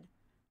bed.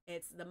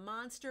 It's the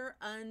monster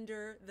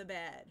under the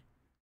bed.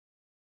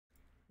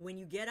 When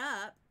you get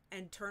up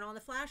and turn on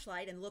the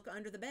flashlight and look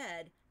under the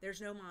bed,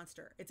 there's no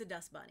monster. It's a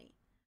dust bunny.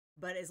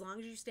 But as long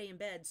as you stay in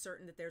bed,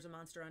 certain that there's a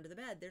monster under the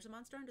bed, there's a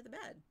monster under the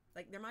bed.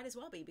 Like, there might as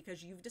well be,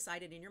 because you've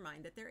decided in your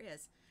mind that there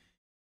is.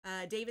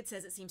 David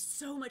says, it seems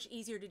so much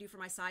easier to do for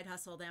my side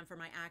hustle than for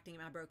my acting.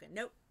 Am I broken?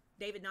 Nope,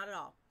 David, not at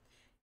all.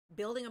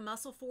 Building a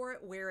muscle for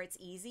it where it's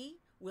easy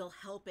will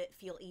help it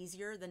feel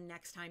easier the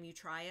next time you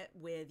try it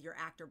with your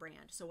actor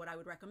brand. So what I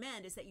would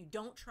recommend is that you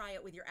don't try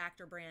it with your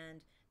actor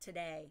brand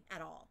today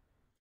at all.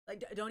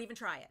 Like, don't even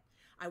try it.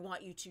 I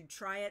want you to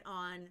try it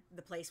on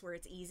the place where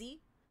it's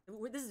easy.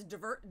 This is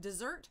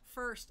dessert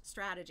first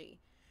strategy.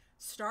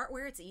 Start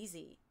where it's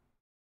easy,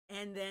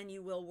 and then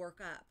you will work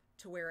up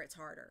to where it's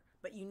harder.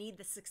 But you need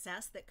the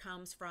success that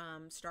comes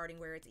from starting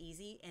where it's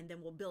easy, and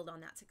then we'll build on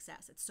that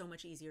success. It's so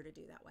much easier to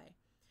do that way.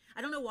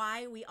 I don't know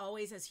why we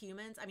always, as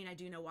humans, I mean, I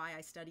do know why.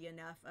 I study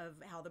enough of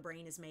how the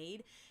brain is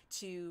made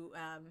to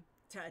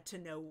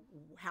know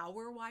how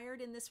we're wired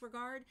in this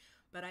regard.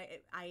 But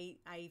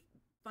I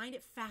find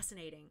it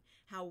fascinating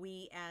how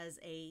we, as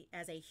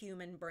a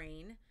human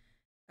brain,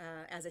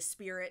 as a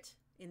spirit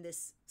in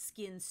this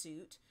skin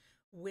suit,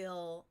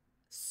 will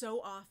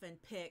so often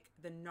pick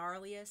the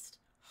gnarliest,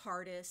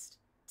 hardest,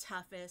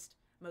 toughest,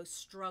 most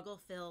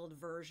struggle-filled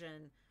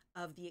version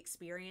of the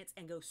experience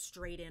and go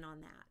straight in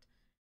on that.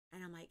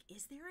 And I'm like,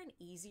 is there an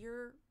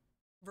easier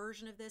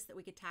version of this that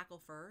we could tackle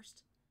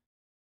first?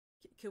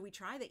 Could we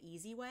try the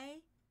easy way?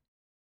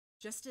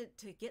 just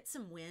to get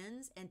some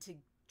wins and to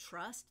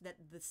trust that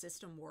the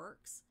system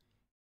works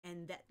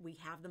and that we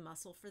have the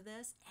muscle for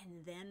this.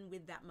 And then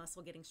with that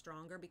muscle getting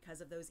stronger because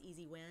of those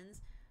easy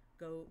wins,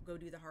 go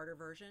do the harder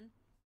version.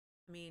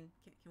 I mean,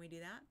 can we do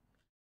that?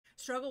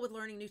 Struggle with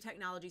learning new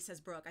technology,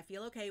 says Brooke. I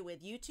feel okay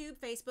with YouTube,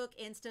 Facebook,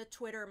 Insta,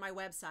 Twitter, my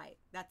website.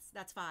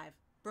 That's 5.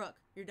 Brooke,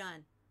 you're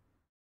done.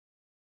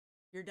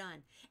 You're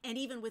done. And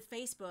even with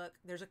Facebook,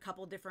 there's a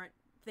couple different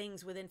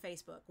things within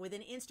Facebook.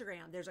 Within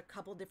Instagram, there's a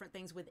couple different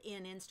things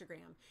within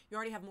Instagram. You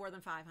already have more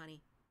than 5,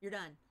 honey. You're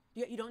done.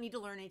 You don't need to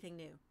learn anything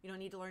new. You don't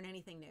need to learn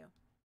anything new.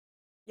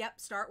 Yep,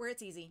 start where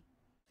it's easy.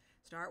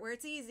 Start where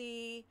it's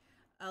easy.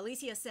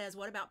 Alicia says,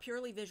 what about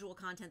purely visual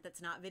content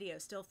that's not video,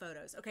 still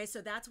photos? Okay,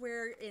 so that's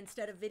where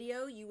instead of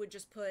video, you would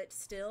just put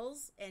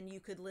stills, and you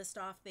could list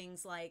off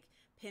things like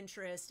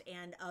Pinterest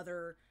and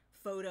other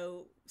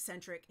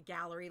photo-centric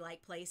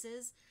gallery-like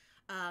places.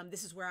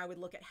 This is where I would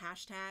look at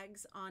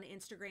hashtags on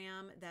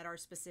Instagram that are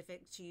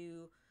specific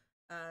to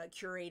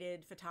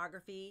curated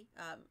photography.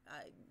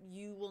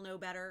 You will know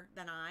better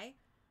than I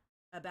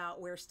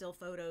about where still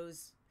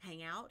photos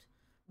hang out,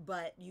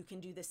 but you can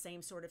do the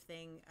same sort of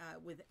thing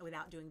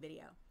without doing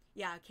video.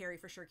 Yeah, Carrie,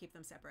 for sure, keep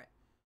them separate.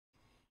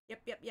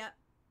 Yep.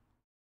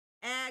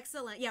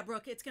 Excellent. Yeah,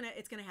 Brooke, it's gonna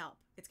help.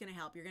 It's gonna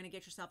help. You're gonna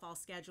get yourself all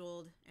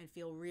scheduled and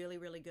feel really,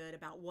 really good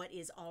about what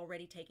is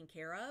already taken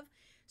care of,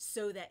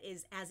 so that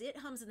as it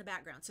hums in the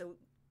background. So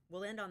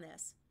we'll end on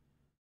this.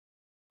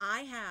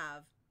 I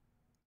have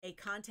a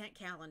content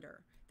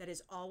calendar that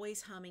is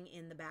always humming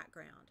in the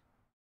background.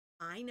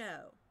 I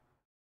know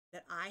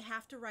that I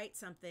have to write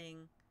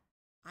something.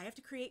 I have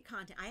to create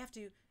content. I have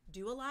to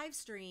do a live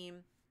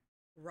stream,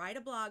 write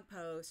a blog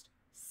post,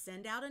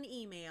 send out an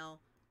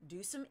email,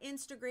 do some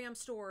Instagram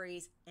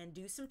stories, and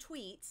do some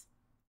tweets,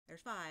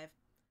 there's 5,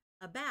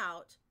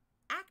 about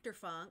Actor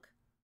Funk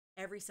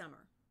every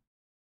summer.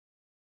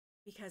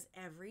 Because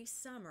every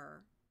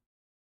summer,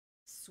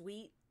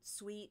 sweet,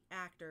 sweet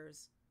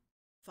actors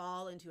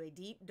fall into a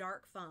deep,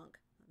 dark funk.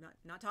 I'm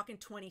not talking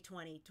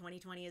 2020.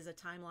 2020 is a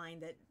timeline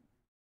that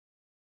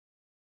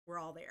we're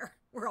all there.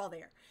 We're all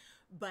there.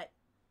 But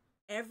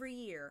every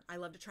year, I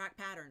love to track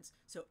patterns.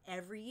 So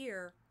every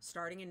year,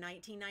 starting in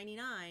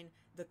 1999,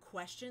 the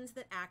questions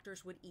that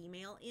actors would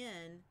email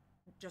in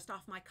just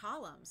off my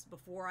columns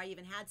before I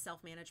even had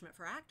self-management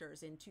for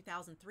actors in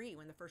 2003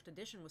 when the first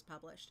edition was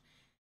published,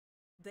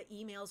 the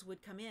emails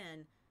would come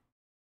in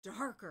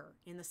darker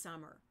in the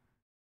summer.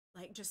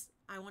 Like, just,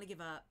 I want to give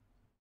up.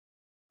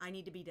 I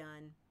need to be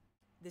done.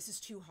 This is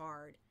too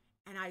hard.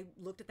 And I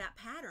looked at that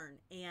pattern,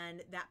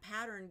 and that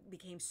pattern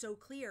became so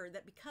clear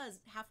that because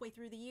halfway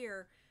through the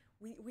year,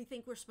 we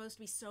think we're supposed to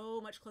be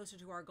so much closer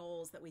to our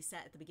goals that we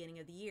set at the beginning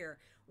of the year.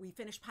 We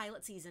finished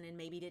pilot season and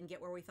maybe didn't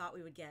get where we thought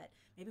we would get.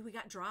 Maybe we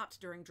got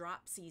dropped during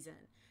drop season.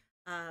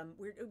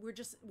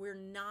 We're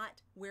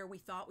not where we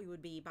thought we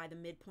would be by the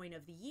midpoint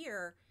of the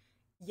year,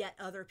 yet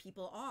other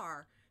people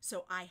are.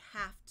 So I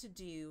have to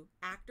do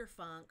Actor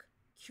Funk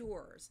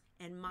cures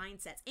and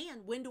mindsets.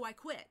 And when do I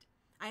quit?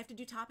 I have to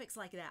do topics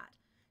like that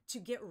to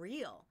get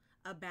real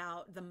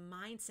about the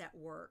mindset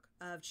work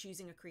of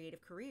choosing a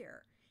creative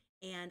career.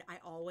 And I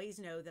always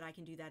know that I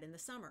can do that in the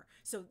summer.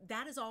 So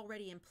that is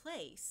already in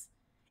place.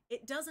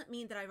 It doesn't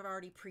mean that I've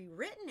already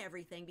pre-written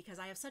everything, because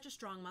I have such a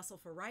strong muscle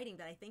for writing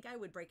that I think I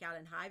would break out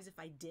in hives if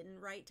I didn't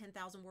write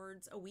 10,000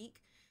 words a week,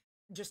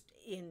 just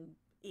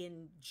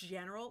in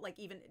general, like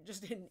even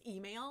just in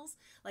emails.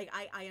 Like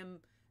I am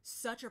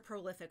such a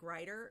prolific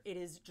writer.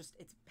 It's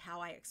how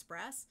I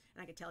express.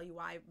 And I can tell you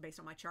why based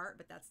on my chart,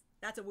 but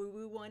that's a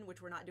woo-woo one, which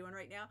we're not doing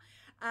right now.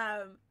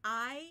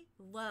 I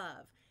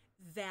love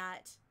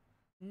that,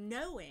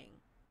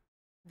 knowing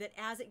that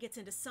as it gets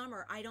into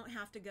summer, I don't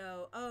have to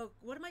go, oh,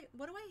 what do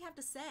I have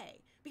to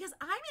say? Because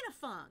I'm in a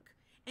funk.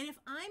 And if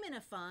I'm in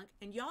a funk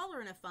and y'all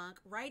are in a funk,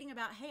 writing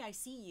about, hey, I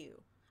see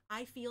you,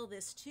 I feel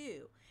this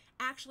too,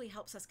 actually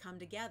helps us come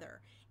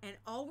together. And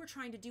all we're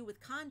trying to do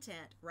with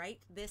content, write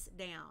this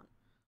down.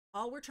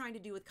 All we're trying to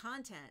do with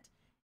content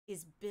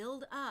is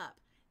build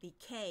up the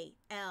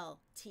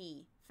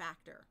KLT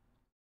factor.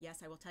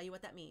 Yes, I will tell you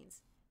what that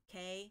means.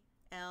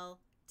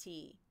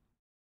 KLT.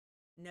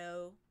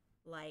 Know,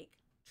 like,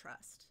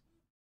 trust.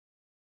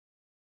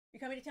 You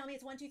coming to tell me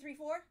it's 1, 2, 3,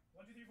 4?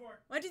 1, 2, 3, 4.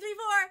 1, 2, 3,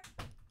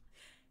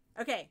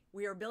 4. Okay,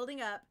 we are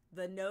building up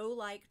the know,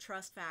 like,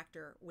 trust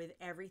factor with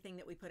everything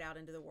that we put out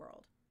into the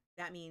world.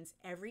 That means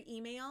every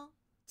email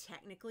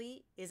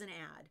technically is an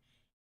ad.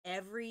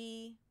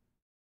 Every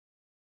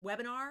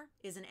webinar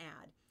is an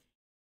ad.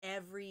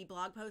 Every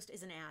blog post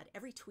is an ad.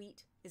 Every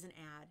tweet is an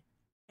ad.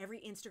 Every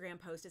Instagram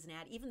post is an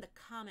ad. Even the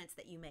comments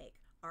that you make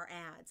are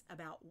ads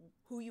about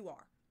who you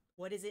are.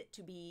 What is it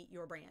to be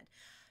your brand?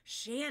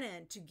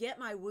 Shannon, to get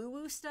my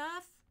woo-woo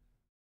stuff,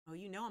 oh,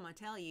 you know I'm going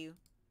to tell you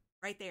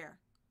right there.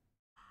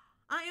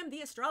 I am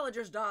the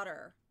astrologer's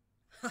daughter.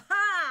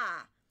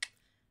 Ha-ha!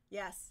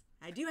 Yes,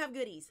 I do have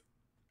goodies.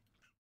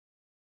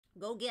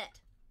 Go get.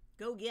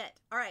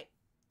 All right,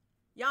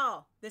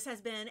 y'all, this has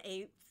been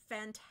a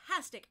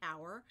fantastic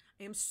hour.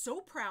 I am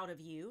so proud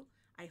of you.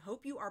 I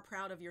hope you are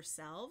proud of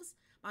yourselves.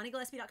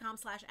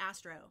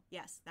 BonnieGillespie.com/astro.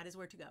 Yes, that is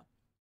where to go.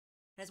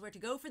 That is where to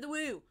go for the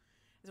woo.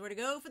 That is where to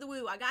go for the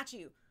woo. I got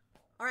you.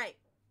 All right.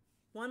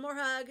 One more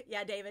hug.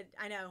 Yeah, David,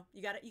 I know.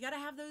 You gotta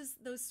have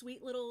those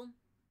sweet little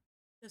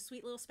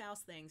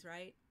spouse things,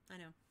 right? I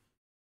know.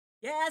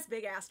 Yes,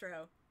 big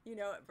Astro. You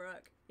know it,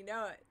 Brooke. You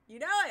know it. You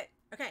know it.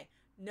 Okay.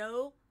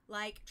 Know,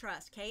 like,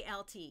 trust.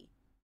 KLT.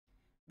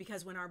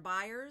 Because when our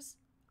buyers,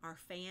 our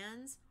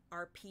fans,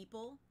 our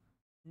people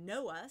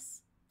know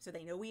us, so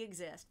they know we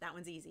exist. That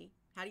one's easy.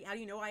 How do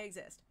you know I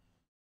exist?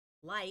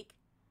 Like,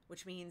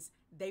 which means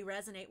they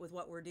resonate with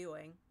what we're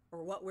doing,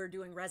 or what we're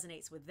doing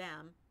resonates with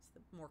them. It's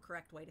the more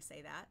correct way to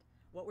say that.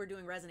 What we're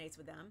doing resonates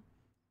with them.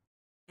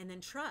 And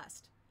then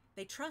trust.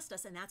 They trust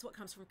us, and that's what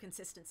comes from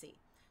consistency.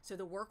 So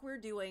the work we're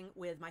doing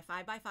with my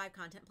 5x5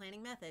 content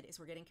planning method is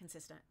we're getting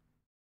consistent.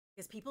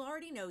 Because people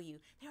already know you.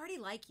 They already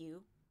like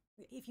you.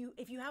 If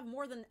you have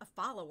more than a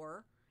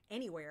follower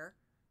anywhere,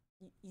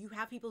 you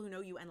have people who know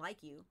you and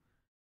like you.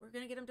 We're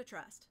going to get them to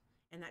trust.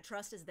 And that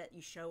trust is that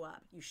you show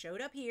up. You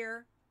showed up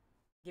here.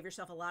 Give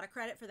yourself a lot of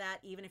credit for that.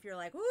 Even if you're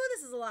like, ooh,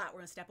 this is a lot. We're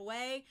going to step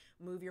away,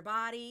 move your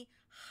body,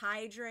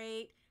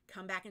 hydrate,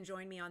 come back and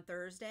join me on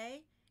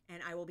Thursday.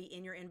 And I will be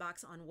in your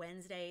inbox on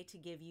Wednesday to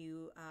give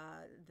you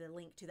the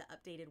link to the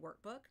updated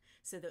workbook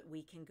so that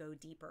we can go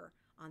deeper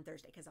on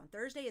Thursday. Because on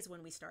Thursday is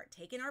when we start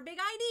taking our big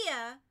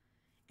idea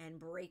and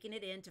breaking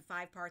it into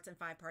 5 parts and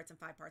 5 parts and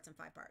 5 parts and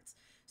 5 parts.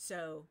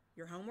 So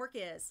your homework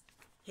is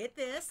hit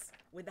this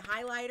with the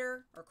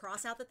highlighter, or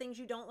cross out the things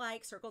you don't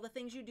like, circle the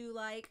things you do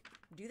like,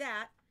 do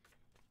that.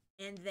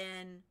 And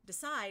then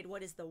decide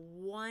what is the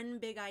one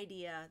big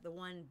idea, the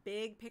one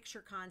big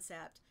picture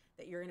concept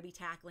that you're going to be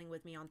tackling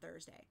with me on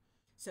Thursday.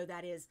 So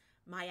that is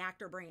my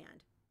actor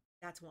brand.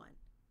 That's one.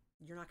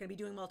 You're not going to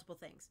be doing multiple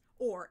things.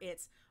 Or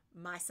it's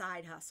my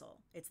side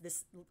hustle. It's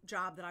this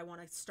job that I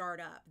want to start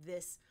up,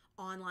 this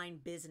online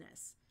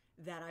business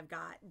that I've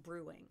got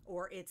brewing.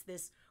 Or it's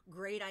this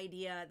great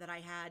idea that I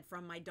had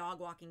from my dog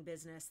walking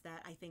business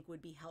that I think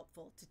would be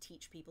helpful to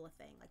teach people a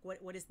thing. Like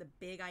what is the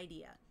big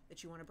idea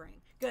that you want to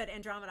bring? Good,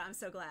 Andromeda, I'm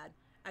so glad.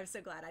 I'm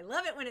so glad. I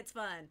love it when it's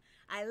fun.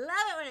 I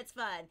love it when it's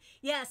fun.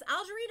 Yes,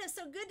 Algerita,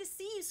 so good to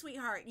see you,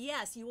 sweetheart.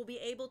 Yes, you will be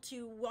able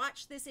to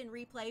watch this in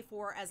replay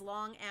for as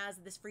long as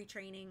this free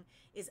training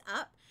is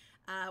up,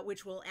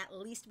 which will at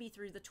least be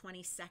through the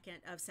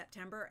 22nd of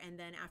September. And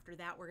then after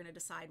that, we're going to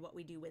decide what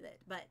we do with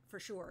it. But for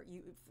sure,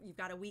 you've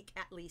got a week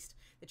at least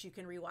that you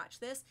can rewatch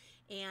this.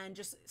 And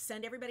just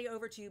send everybody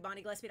over to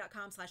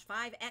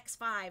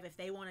BonnieGillespie.com/5x5 if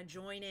they want to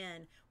join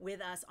in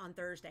with us on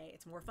Thursday.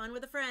 It's more fun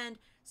with a friend.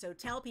 So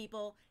tell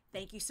people.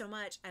 Thank you so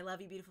much. I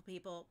love you, beautiful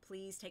people.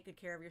 Please take good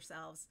care of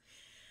yourselves.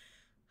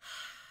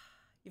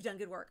 You've done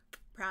good work.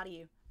 Proud of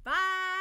you. Bye.